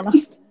yeah, someone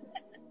asked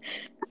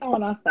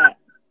that.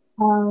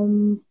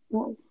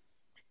 What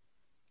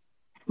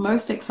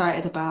most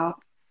excited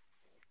about?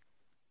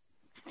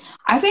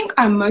 I think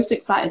I'm most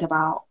excited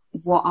about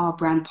what our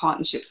brand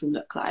partnerships will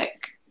look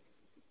like,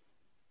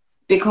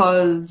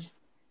 because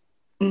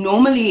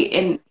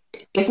normally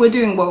if we're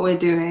doing what we're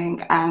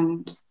doing,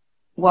 and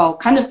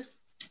let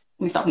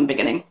me start from the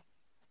beginning.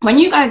 When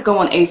you guys go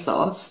on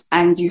ASOS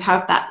and you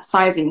have that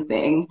sizing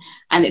thing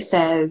and it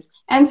says,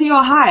 enter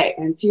your height,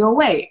 enter your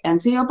weight,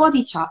 enter your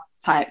body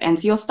type,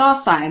 enter your star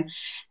sign,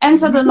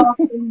 enter the last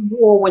thing you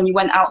wore when you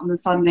went out on the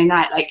Sunday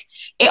night. Like,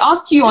 it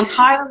asks you your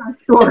entire life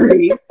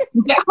story.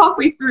 You get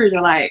halfway through and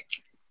you're like,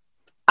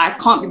 I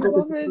can't be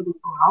bothered to fill this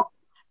out.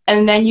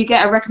 And then you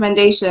get a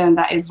recommendation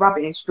that is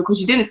rubbish because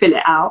you didn't fill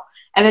it out.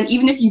 And then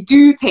even if you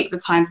do take the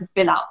time to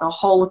fill out the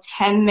whole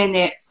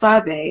 10-minute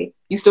survey,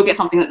 you still get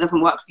something that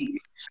doesn't work for you.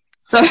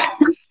 So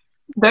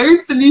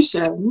those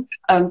solutions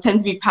tend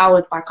to be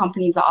powered by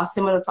companies that are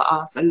similar to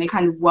us, and they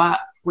kind of work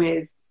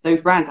with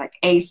those brands like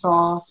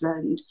ASOS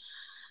and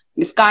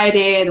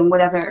Misguided and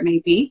whatever it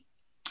may be.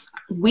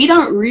 We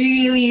don't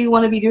really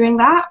want to be doing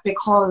that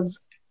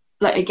because,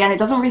 like, again, it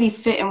doesn't really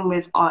fit in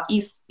with our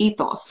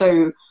ethos.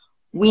 So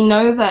we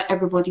know that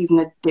everybody's in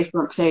a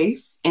different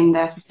place in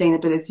their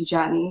sustainability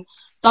journey.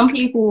 Some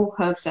people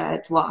have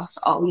said to us,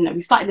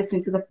 we started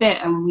listening to The Fit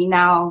and we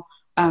now,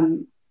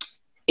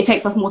 it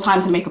takes us more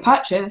time to make a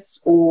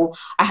purchase, or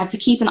I have to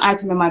keep an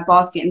item in my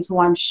basket until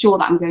I'm sure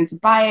that I'm going to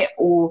buy it,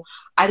 or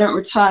I don't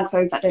return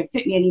clothes that don't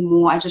fit me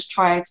anymore. I just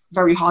tried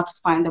very hard to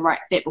find the right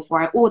fit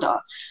before I order.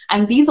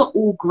 And these are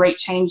all great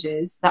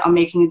changes that are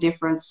making a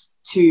difference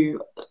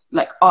to,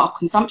 like, our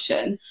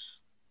consumption.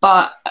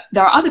 But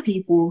there are other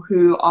people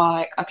who are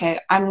like, okay,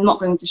 I'm not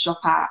going to shop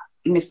at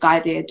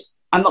Misguided.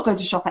 I'm not going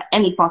to shop at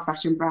any fast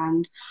fashion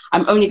brand.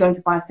 I'm only going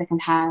to buy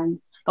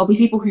secondhand. There'll be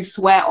people who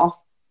swear off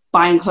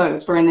buying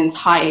clothes for an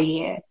entire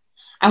year.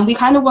 And we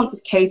kind of want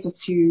to cater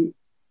to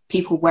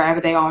people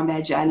wherever they are on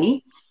their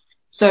journey.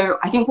 So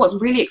I think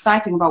what's really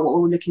exciting about what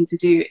we're looking to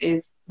do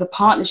is the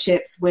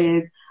partnerships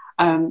with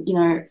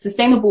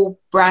sustainable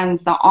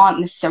brands that aren't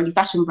necessarily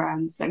fashion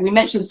brands. Like we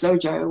mentioned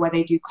Sojo, where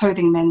they do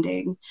clothing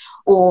mending,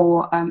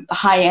 or the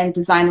high-end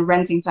designer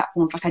renting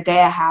platforms like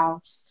Adea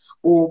House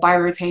or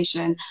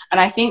Biorotation. And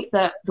I think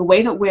that the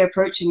way that we're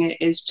approaching it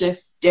is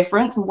just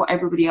different from what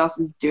everybody else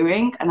is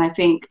doing. And I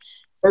think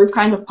those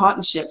kind of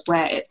partnerships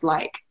where it's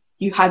like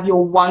you have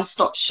your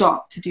one-stop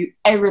shop to do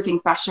everything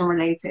fashion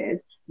related,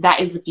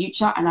 that is the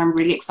future. And I'm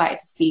really excited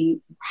to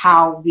see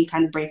how we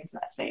kind of break into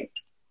that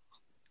space.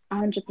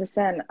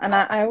 100%. And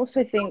I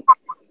also think,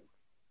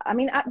 I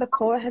mean, at the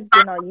core has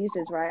been our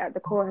users, right? At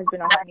the core has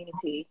been our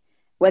community,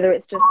 whether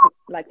it's just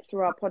like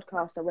through our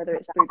podcast or whether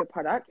it's through the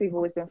product. We've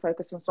always been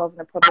focused on solving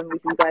the problem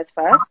with you guys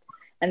first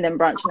and then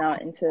branching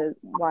out into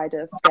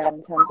wider scale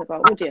in terms of our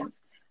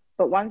audience.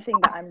 But one thing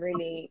that I'm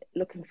really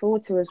looking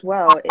forward to as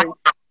well is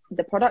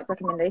the product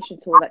recommendation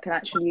tool that can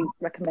actually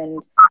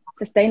recommend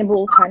sustainable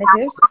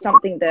alternatives,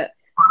 something that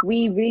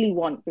we really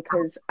want,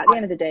 because at the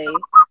end of the day,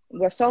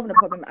 we're solving a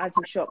problem as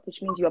you shop,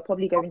 which means you are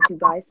probably going to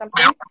buy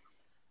something,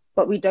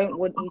 but we don't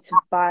want you to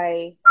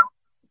buy,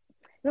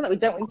 not that we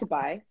don't want you to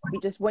buy, we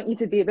just want you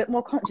to be a bit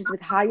more conscious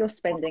with how you're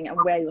spending and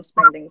where you're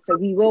spending. So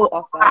we will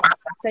offer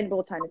sustainable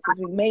alternatives.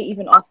 We may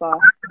even offer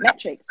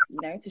metrics,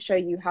 to show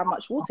you how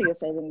much water you're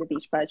saving with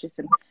each purchase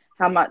and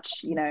how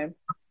much,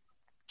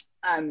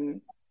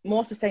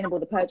 more sustainable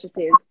the purchase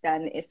is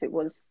than if it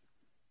was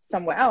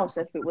somewhere else,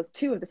 if it was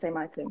two of the same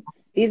item.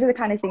 These are the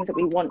kind of things that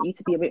we want you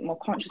to be a bit more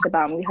conscious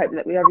about, and we hope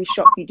that with every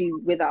shop you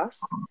do with us,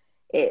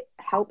 it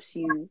helps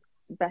you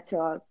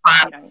better,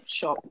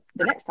 shop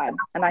the next time.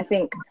 And I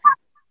think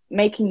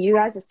making you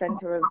guys the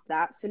center of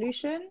that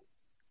solution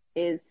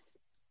is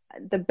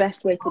the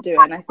best way to do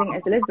it. And I think,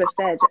 as Elizabeth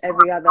said,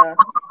 every other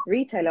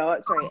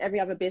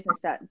business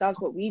that does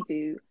what we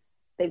do,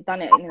 they've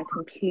done it in a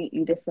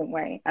completely different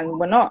way. And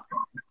we're not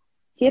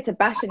here to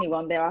bash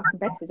anyone. They are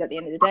competitors at the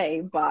end of the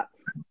day, but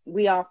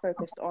we are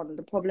focused on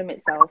the problem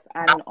itself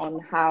and on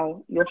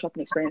how your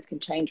shopping experience can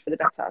change for the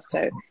better.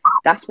 So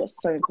that's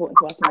what's so important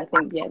to us. And I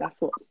think,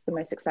 that's what's the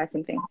most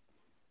exciting thing.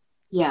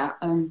 Yeah,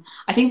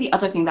 I think the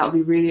other thing that would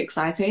be really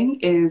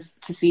exciting is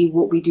to see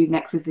what we do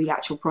next with the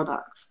actual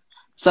product.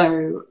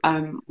 So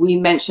we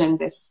mentioned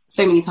this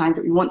so many times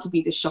that we want to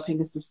be the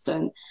shopping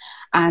assistant,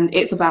 and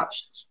it's about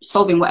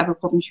solving whatever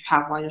problems you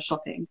have while you're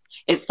shopping.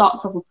 It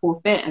starts off with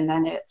poor fit, and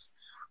then it's,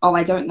 oh,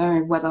 I don't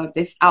know whether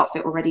this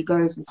outfit already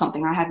goes with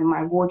something I have in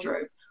my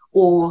wardrobe,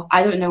 or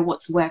I don't know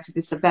what to wear to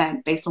this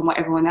event based on what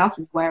everyone else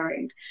is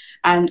wearing.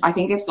 And I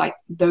think it's like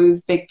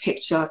those big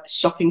picture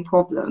shopping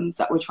problems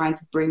that we're trying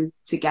to bring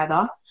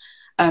together.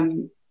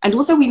 And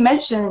also we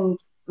mentioned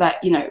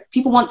that,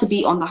 people want to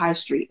be on the high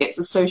street. It's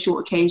a social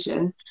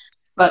occasion,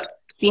 but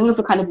seeing as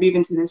we're kind of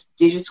moving to this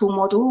digital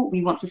model,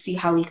 we want to see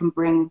how we can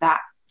bring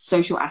that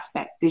social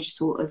aspect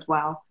digital as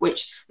well,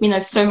 which we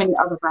know so many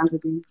other brands are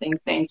doing the same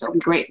thing. So it'll be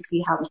great to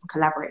see how we can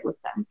collaborate with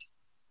them.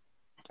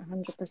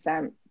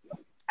 100%.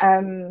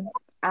 And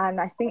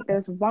I think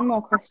there's one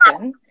more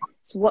question.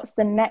 So what's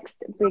the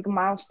next big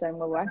milestone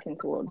we're working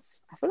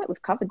towards? I feel like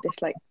we've covered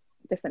this like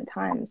different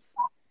times.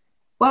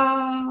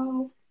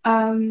 Well,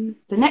 the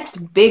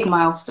next big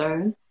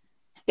milestone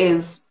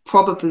is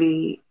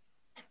probably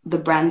the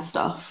brand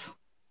stuff.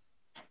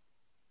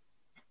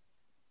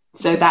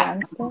 So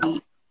that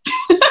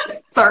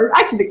sorry,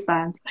 I should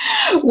expand.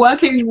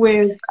 Working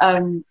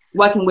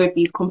with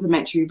these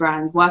complementary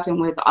brands, working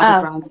with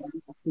other brands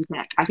in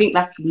tech. I think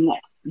that's the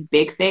next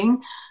big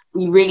thing.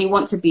 We really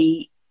want to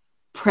be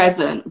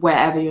present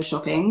wherever you're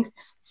shopping.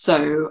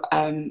 So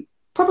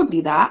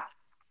probably that.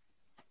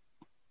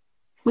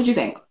 What do you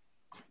think?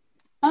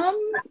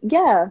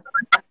 Yeah,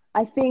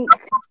 I think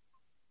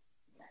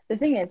the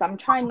thing is, I'm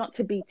trying not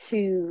to be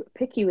too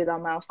picky with our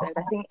milestones.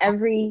 I think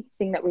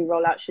everything that we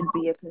roll out should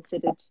be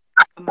considered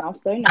a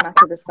milestone, no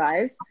matter the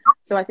size.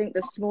 So I think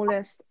the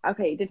smallest,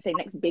 okay, it did say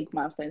next big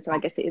milestone, so I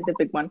guess it is a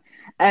big one.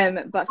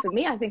 But for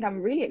me, I think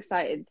I'm really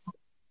excited,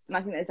 and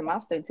I think there's a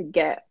milestone to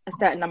get a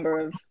certain number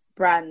of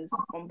brands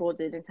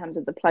onboarded in terms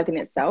of the plugin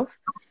itself,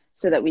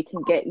 so that we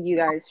can get you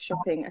guys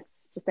shopping as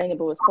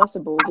sustainable as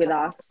possible with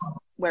us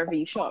wherever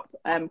you shop.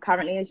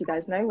 Currently, as you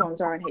guys know, we're on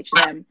Zara and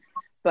H&M,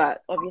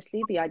 but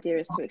obviously the idea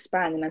is to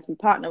expand, and as we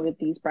partner with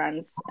these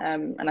brands,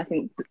 and I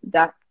think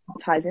that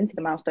ties into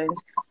the milestones,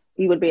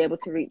 we would be able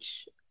to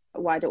reach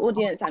a wider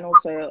audience and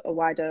also a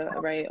wider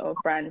array of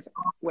brands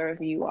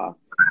wherever you are.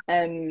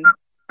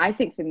 I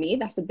think for me,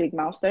 that's a big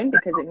milestone,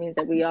 because it means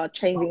that we are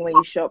changing where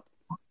you shop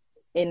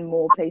in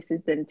more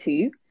places than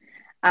two.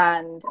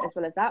 And as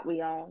well as that, we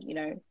are,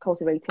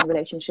 cultivating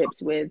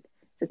relationships with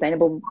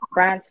sustainable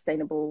brands,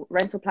 sustainable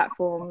rental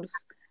platforms,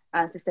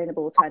 and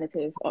sustainable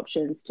alternative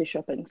options to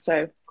shopping.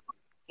 So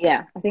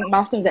yeah, I think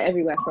milestones are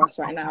everywhere for us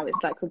right now. It's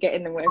like we're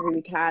getting them wherever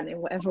we can,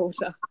 in whatever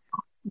order.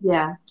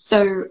 Yeah.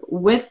 So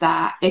with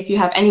that, if you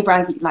have any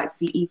brands that you'd like to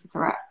see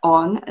Eva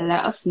on,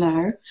 let us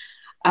know.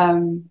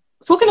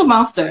 Talking of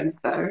milestones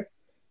though,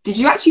 did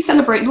you actually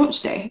celebrate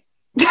launch day?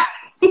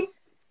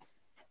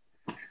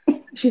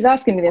 She's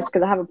asking me this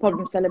because I have a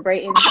problem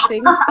celebrating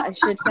things I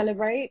should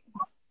celebrate.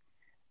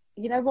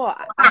 you know what?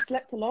 I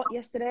slept a lot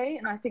yesterday,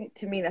 and I think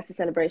to me that's a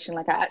celebration.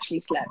 Like, I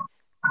actually slept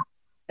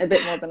a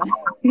bit more than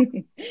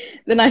I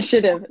than I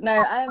should have.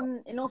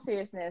 No, in all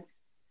seriousness,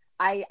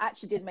 I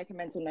actually did make a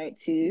mental note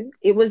too.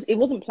 It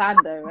wasn't planned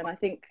though, and I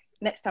think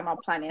next time I'll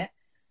plan it.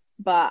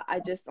 But I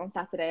just on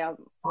Saturday,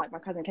 like my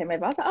cousin came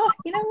over. I was like, oh,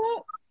 you know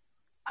what?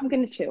 I'm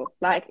gonna chill.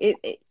 Like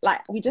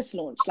like we just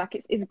launched. Like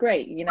it's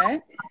great, you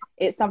know.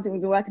 It's something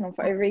we've been working on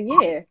for over a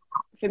year.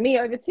 For me,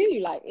 over 2.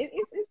 Like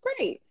it's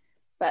great.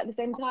 But at the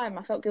same time,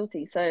 I felt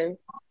guilty. So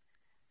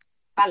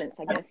balance,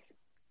 I guess.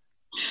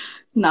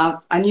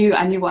 No, I knew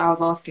what I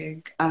was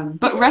asking.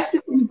 But rest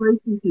is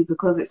celebration too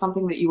because it's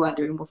something that you weren't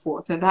doing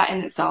before. So that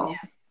in itself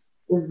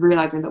is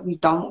realizing that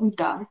we've done what we've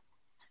done.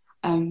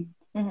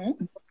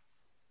 Mm-hmm.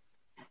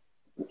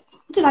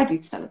 What did I do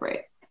to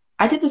celebrate?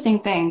 I did the same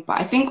thing, but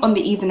I think on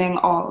the evening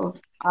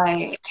of,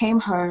 I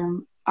came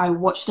home, I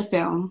watched a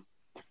film,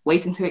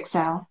 Waiting to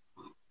Excel,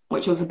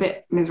 which was a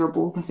bit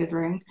miserable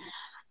considering.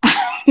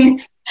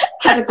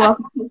 Had a glass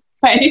of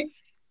wine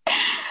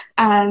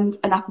and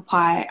an apple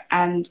pie,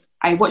 and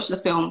I watched the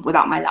film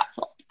without my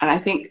laptop, and I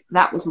think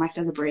that was my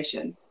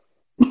celebration.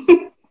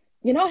 You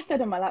know, I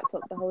said on my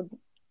laptop the whole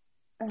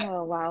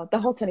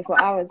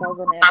 24 hours I was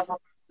on it.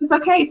 It's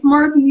okay,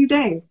 tomorrow's a new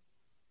day.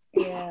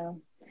 Yeah.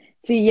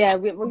 So yeah,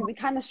 we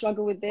kind of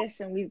struggle with this,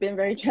 and we've been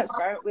very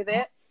transparent with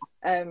it.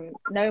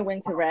 Know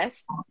when to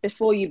rest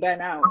before you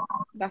burn out.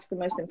 That's the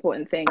most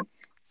important thing.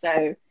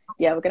 So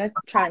yeah, we're gonna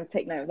try and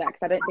take note of that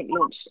because I don't think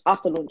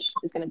after launch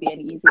is gonna be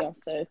any easier.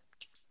 So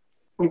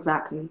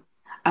exactly.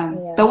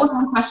 There was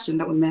one question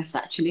that we missed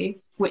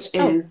actually, which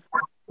is, Oh.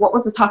 what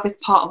was the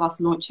toughest part of us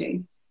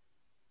launching?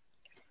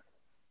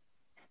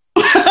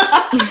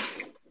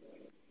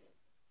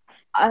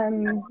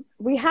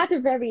 We had a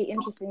very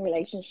interesting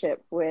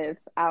relationship with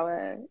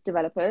our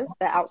developers.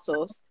 They're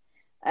outsourced.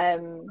 I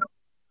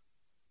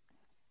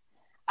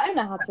don't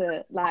know how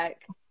to,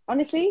 like,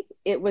 honestly,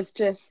 it was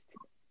just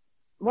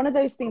one of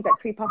those things that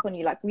creep up on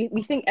you. Like,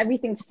 we think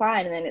everything's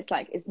fine, and then it's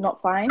like, it's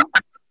not fine,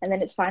 and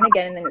then it's fine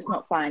again, and then it's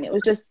not fine. It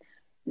was just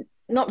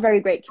not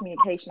very great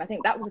communication. I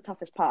think that was the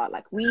toughest part.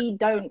 Like, we're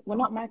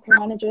not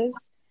micromanagers.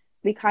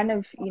 We kind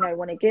of,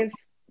 want to give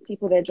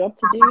people their job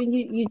to do, and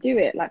you do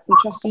it. Like, we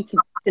trust you to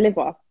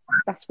deliver.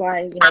 That's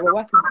why we're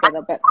working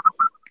together. But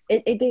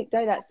it didn't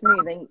go that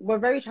smooth, and we're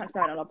very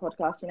transparent on our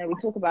podcast. We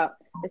talk about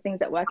the things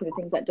that work and the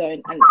things that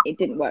don't, and it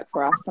didn't work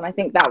for us. And I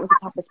think that was the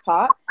toughest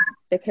part,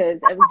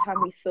 because every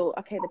time we thought,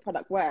 okay, the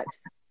product works,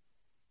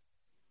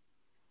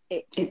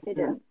 it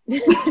didn't.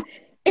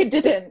 It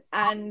didn't.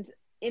 And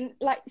in,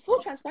 like,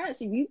 full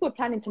transparency, we were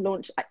planning to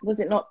launch, was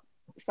it not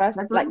first,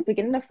 like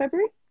beginning of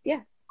February?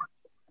 Yeah,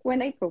 we're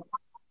in April.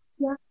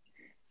 Yeah.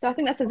 So I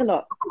think that says a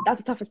lot. That's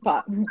the toughest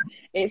part.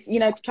 It's,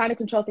 trying to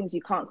control things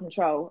you can't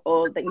control,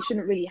 or that you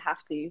shouldn't really have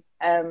to.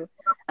 And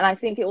I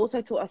think it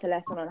also taught us a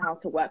lesson on how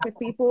to work with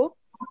people,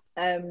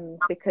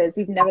 because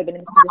we've never been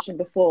in this position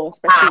before,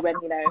 especially when,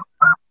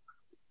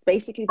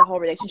 basically the whole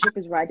relationship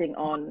is riding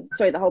on,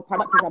 the whole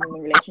product is running the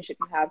relationship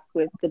you have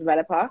with the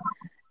developer,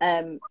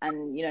 and,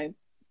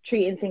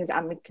 treating things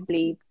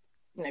amicably,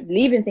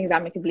 leaving things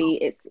amicably.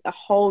 It's a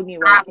whole new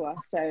world to us.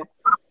 So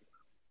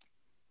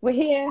we're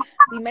here,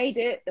 we made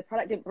it, the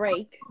product didn't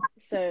break,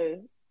 so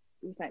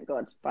we thank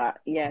God. But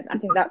yeah, I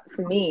think that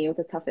for me was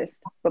the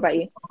toughest. What about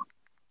you?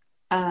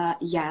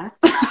 Yeah.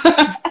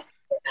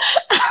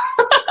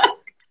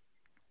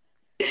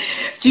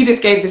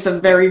 Judith gave this a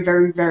very,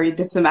 very, very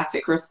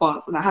diplomatic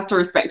response, and I have to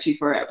respect you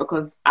for it,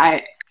 because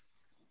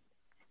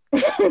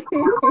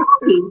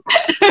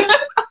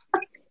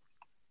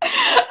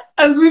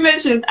as we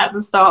mentioned at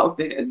the start of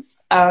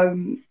this,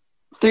 3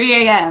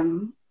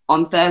 a.m.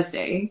 on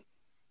Thursday,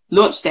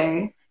 launch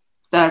day,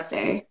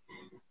 Thursday,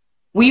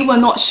 we were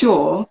not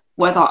sure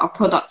whether our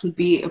product would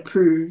be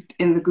approved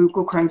in the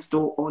Google Chrome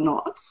store or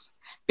not,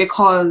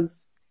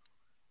 because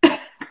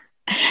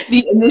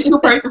the initial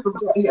process of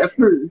getting it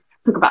approved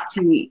took about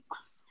 2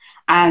 weeks.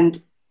 And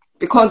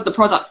because the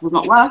product was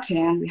not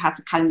working, we had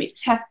to kind of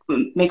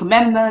make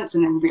amendments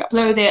and then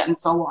re-upload it and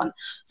so on.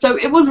 So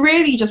it was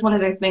really just one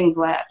of those things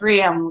where at 3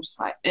 a.m. we were just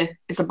like,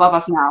 it's above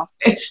us now.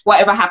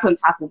 Whatever happens,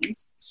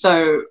 happens.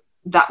 So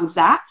that was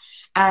that.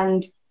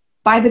 And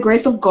by the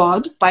grace of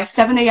God, by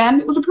 7 a.m.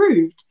 it was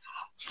approved.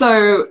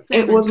 So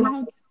it was...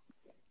 Do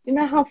you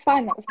know how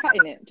fine that was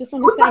cutting it? Just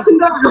on the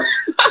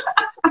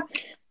same.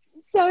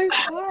 So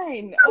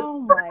fine. Oh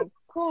my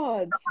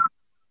God.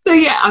 So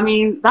yeah, I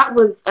mean, that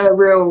was a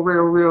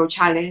real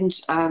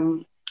challenge.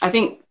 I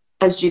think,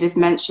 as Judith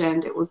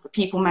mentioned, it was the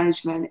people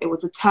management. It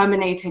was the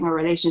terminating a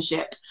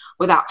relationship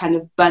without kind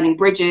of burning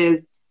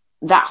bridges.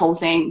 That whole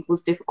thing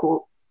was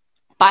difficult.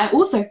 But I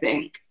also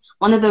think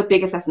one of the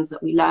biggest lessons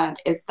that we learned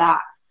is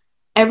that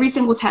every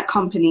single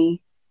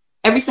company,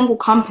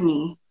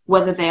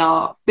 whether they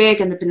are big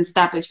and have been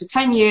established for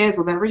 10 years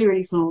or they're really,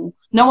 really small,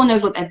 no one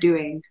knows what they're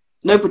doing.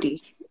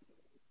 Nobody.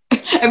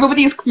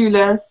 Everybody is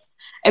clueless.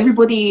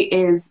 Everybody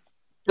is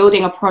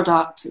building a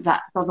product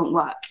that doesn't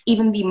work.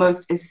 Even the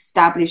most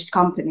established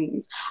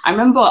companies. I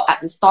remember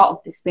at the start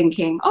of this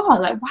thinking,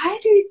 why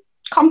do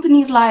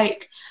companies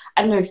like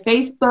I don't know,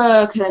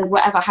 Facebook and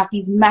whatever have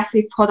these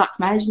massive product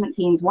management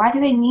teams. Why do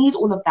they need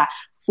all of that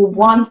for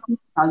one feature?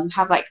 You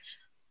have like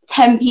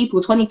 10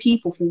 people, 20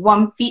 people for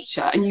one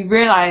feature, and you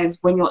realize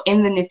when you're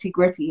in the nitty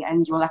gritty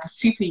and you're like a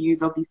super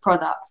user of these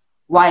products,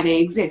 why they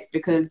exist,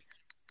 because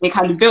they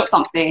kind of built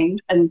something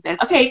and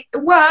said, okay,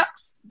 it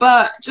works,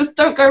 but just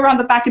don't go around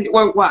the back and it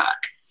won't work.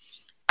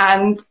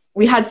 And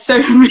we had so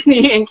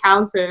many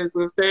encounters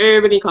with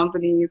so many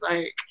companies,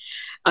 like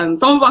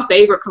some of our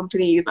favorite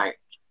companies, like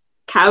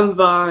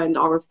Canva and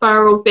our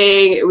referral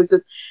thing. It was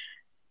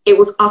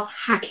us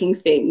hacking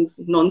things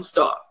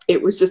nonstop.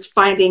 It was just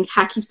finding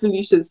hacky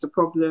solutions to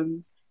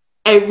problems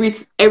every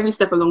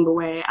step along the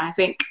way. I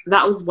think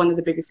that was one of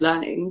the biggest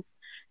learnings,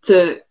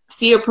 to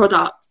see a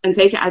product and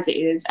take it as it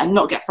is and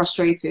not get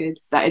frustrated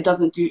that it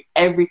doesn't do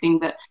everything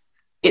that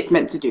it's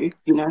meant to do,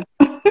 you know?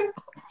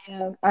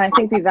 Yeah, and I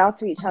think we vow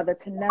to each other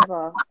to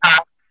never,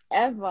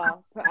 ever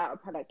put out a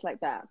product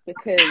like that,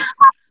 because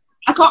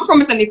I can't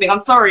promise anything.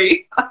 I'm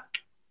sorry.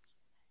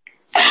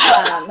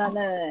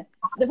 No.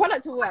 The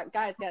product will work,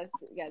 guys.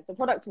 The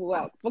product will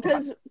work,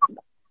 because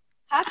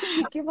how can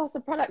you give us a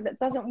product that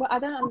doesn't work? I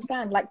don't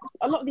understand. Like,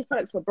 a lot of these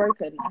products were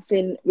broken. As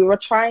in, we were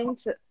trying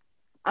to,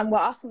 and we're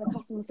asking the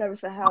customer service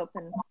for help.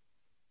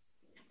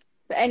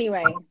 But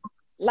anyway,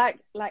 like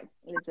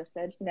Elizabeth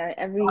said, you know,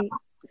 every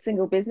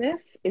single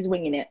business is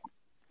winging it.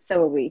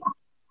 So are we.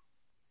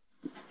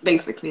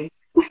 Basically.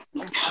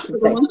 The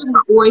one thing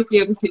we'll always be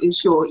able to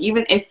ensure,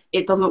 even if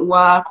it doesn't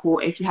work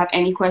or if you have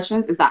any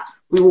questions, is that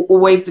we will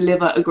always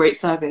deliver a great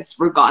service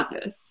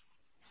regardless.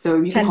 So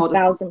you can hold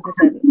us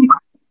 10,000%.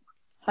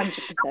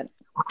 100%.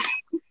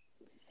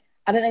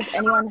 I don't know if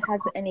anyone has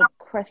any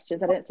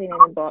questions. I don't see any in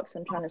the box.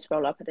 I'm trying to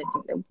scroll up. I don't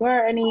think there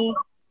were any.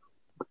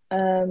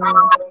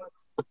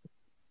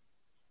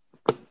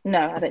 No,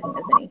 I don't think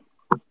there's any.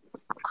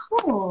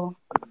 Cool.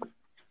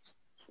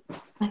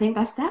 I think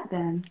that's that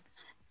then.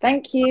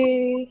 Thank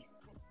you.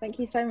 Thank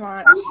you so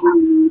much.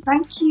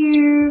 Thank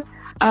you.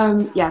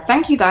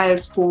 Thank you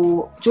guys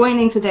for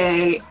joining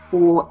today,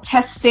 for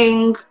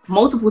testing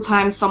multiple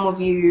times, some of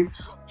you,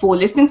 for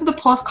listening to the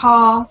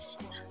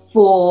podcast,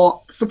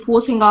 for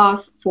supporting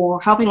us,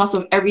 for helping us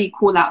with every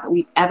call out that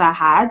we've ever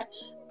had.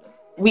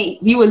 We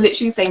were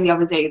literally saying the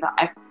other day that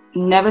I've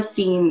never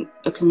seen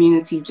a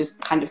community just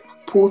kind of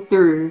pull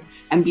through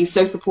and be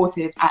so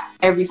supportive at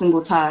every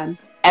single turn,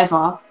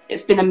 ever.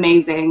 It's been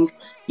amazing.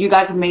 You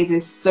guys have made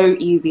this so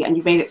easy, and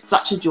you've made it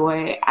such a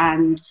joy,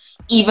 and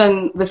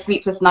even the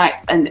sleepless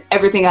nights and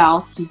everything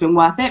else has been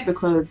worth it,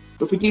 because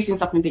we're producing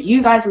something that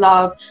you guys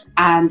love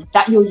and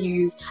that you'll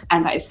use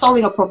and that is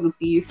solving a problem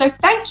for you. So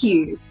thank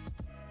you.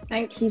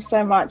 Thank you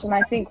so much. And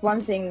I think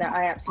one thing that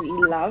I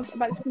absolutely love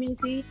about this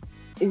community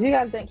is you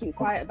guys don't keep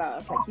quiet about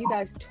us. Like, you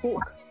guys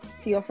talk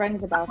to your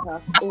friends about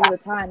us all the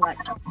time. Like,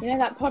 you know,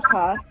 that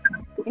podcast,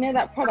 you know,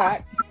 that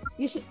product,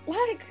 you should,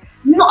 like,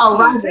 not a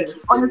rival,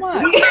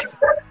 honestly.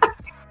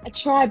 A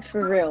tribe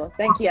for real.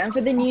 Thank you. And for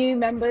the new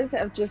members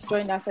that have just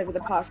joined us over the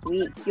past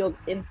week, you're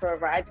in for a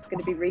ride. It's going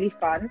to be really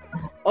fun.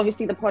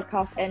 Obviously, the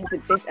podcast ends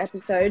with this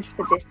episode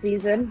for this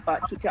season,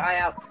 but keep your eye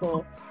out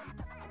for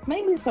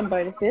maybe some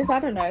bonuses. I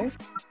don't know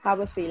how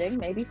we're feeling.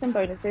 Maybe some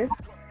bonuses.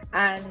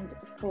 And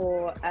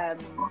for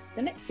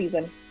the next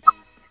season,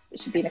 it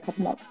should be in a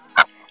couple months.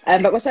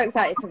 But we're so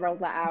excited to roll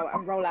that out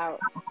and roll out,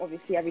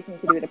 obviously, everything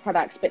to do with the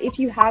products. But if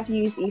you have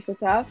used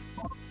eFooter,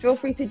 feel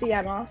free to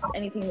DM us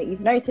anything that you've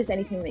noticed,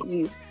 anything that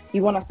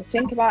you want us to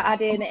think about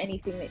adding,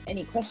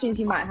 any questions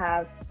you might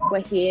have.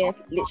 We're here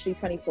literally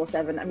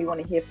 24/7, and we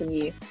want to hear from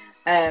you.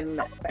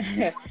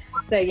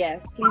 So yeah,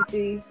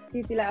 please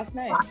do let us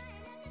know.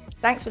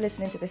 Thanks for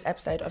listening to this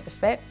episode of The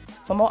Fit.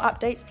 For more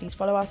updates, please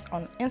follow us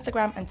on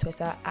Instagram and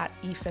Twitter at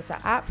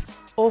eFitterApp,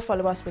 or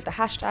follow us with the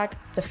hashtag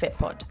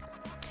TheFitPod.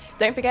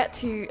 Don't forget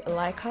to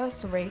like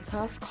us, rate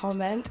us,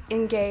 comment,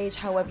 engage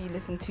however you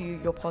listen to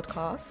your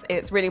podcasts.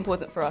 It's really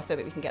important for us so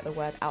that we can get the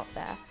word out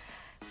there.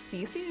 See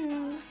you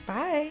soon.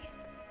 Bye.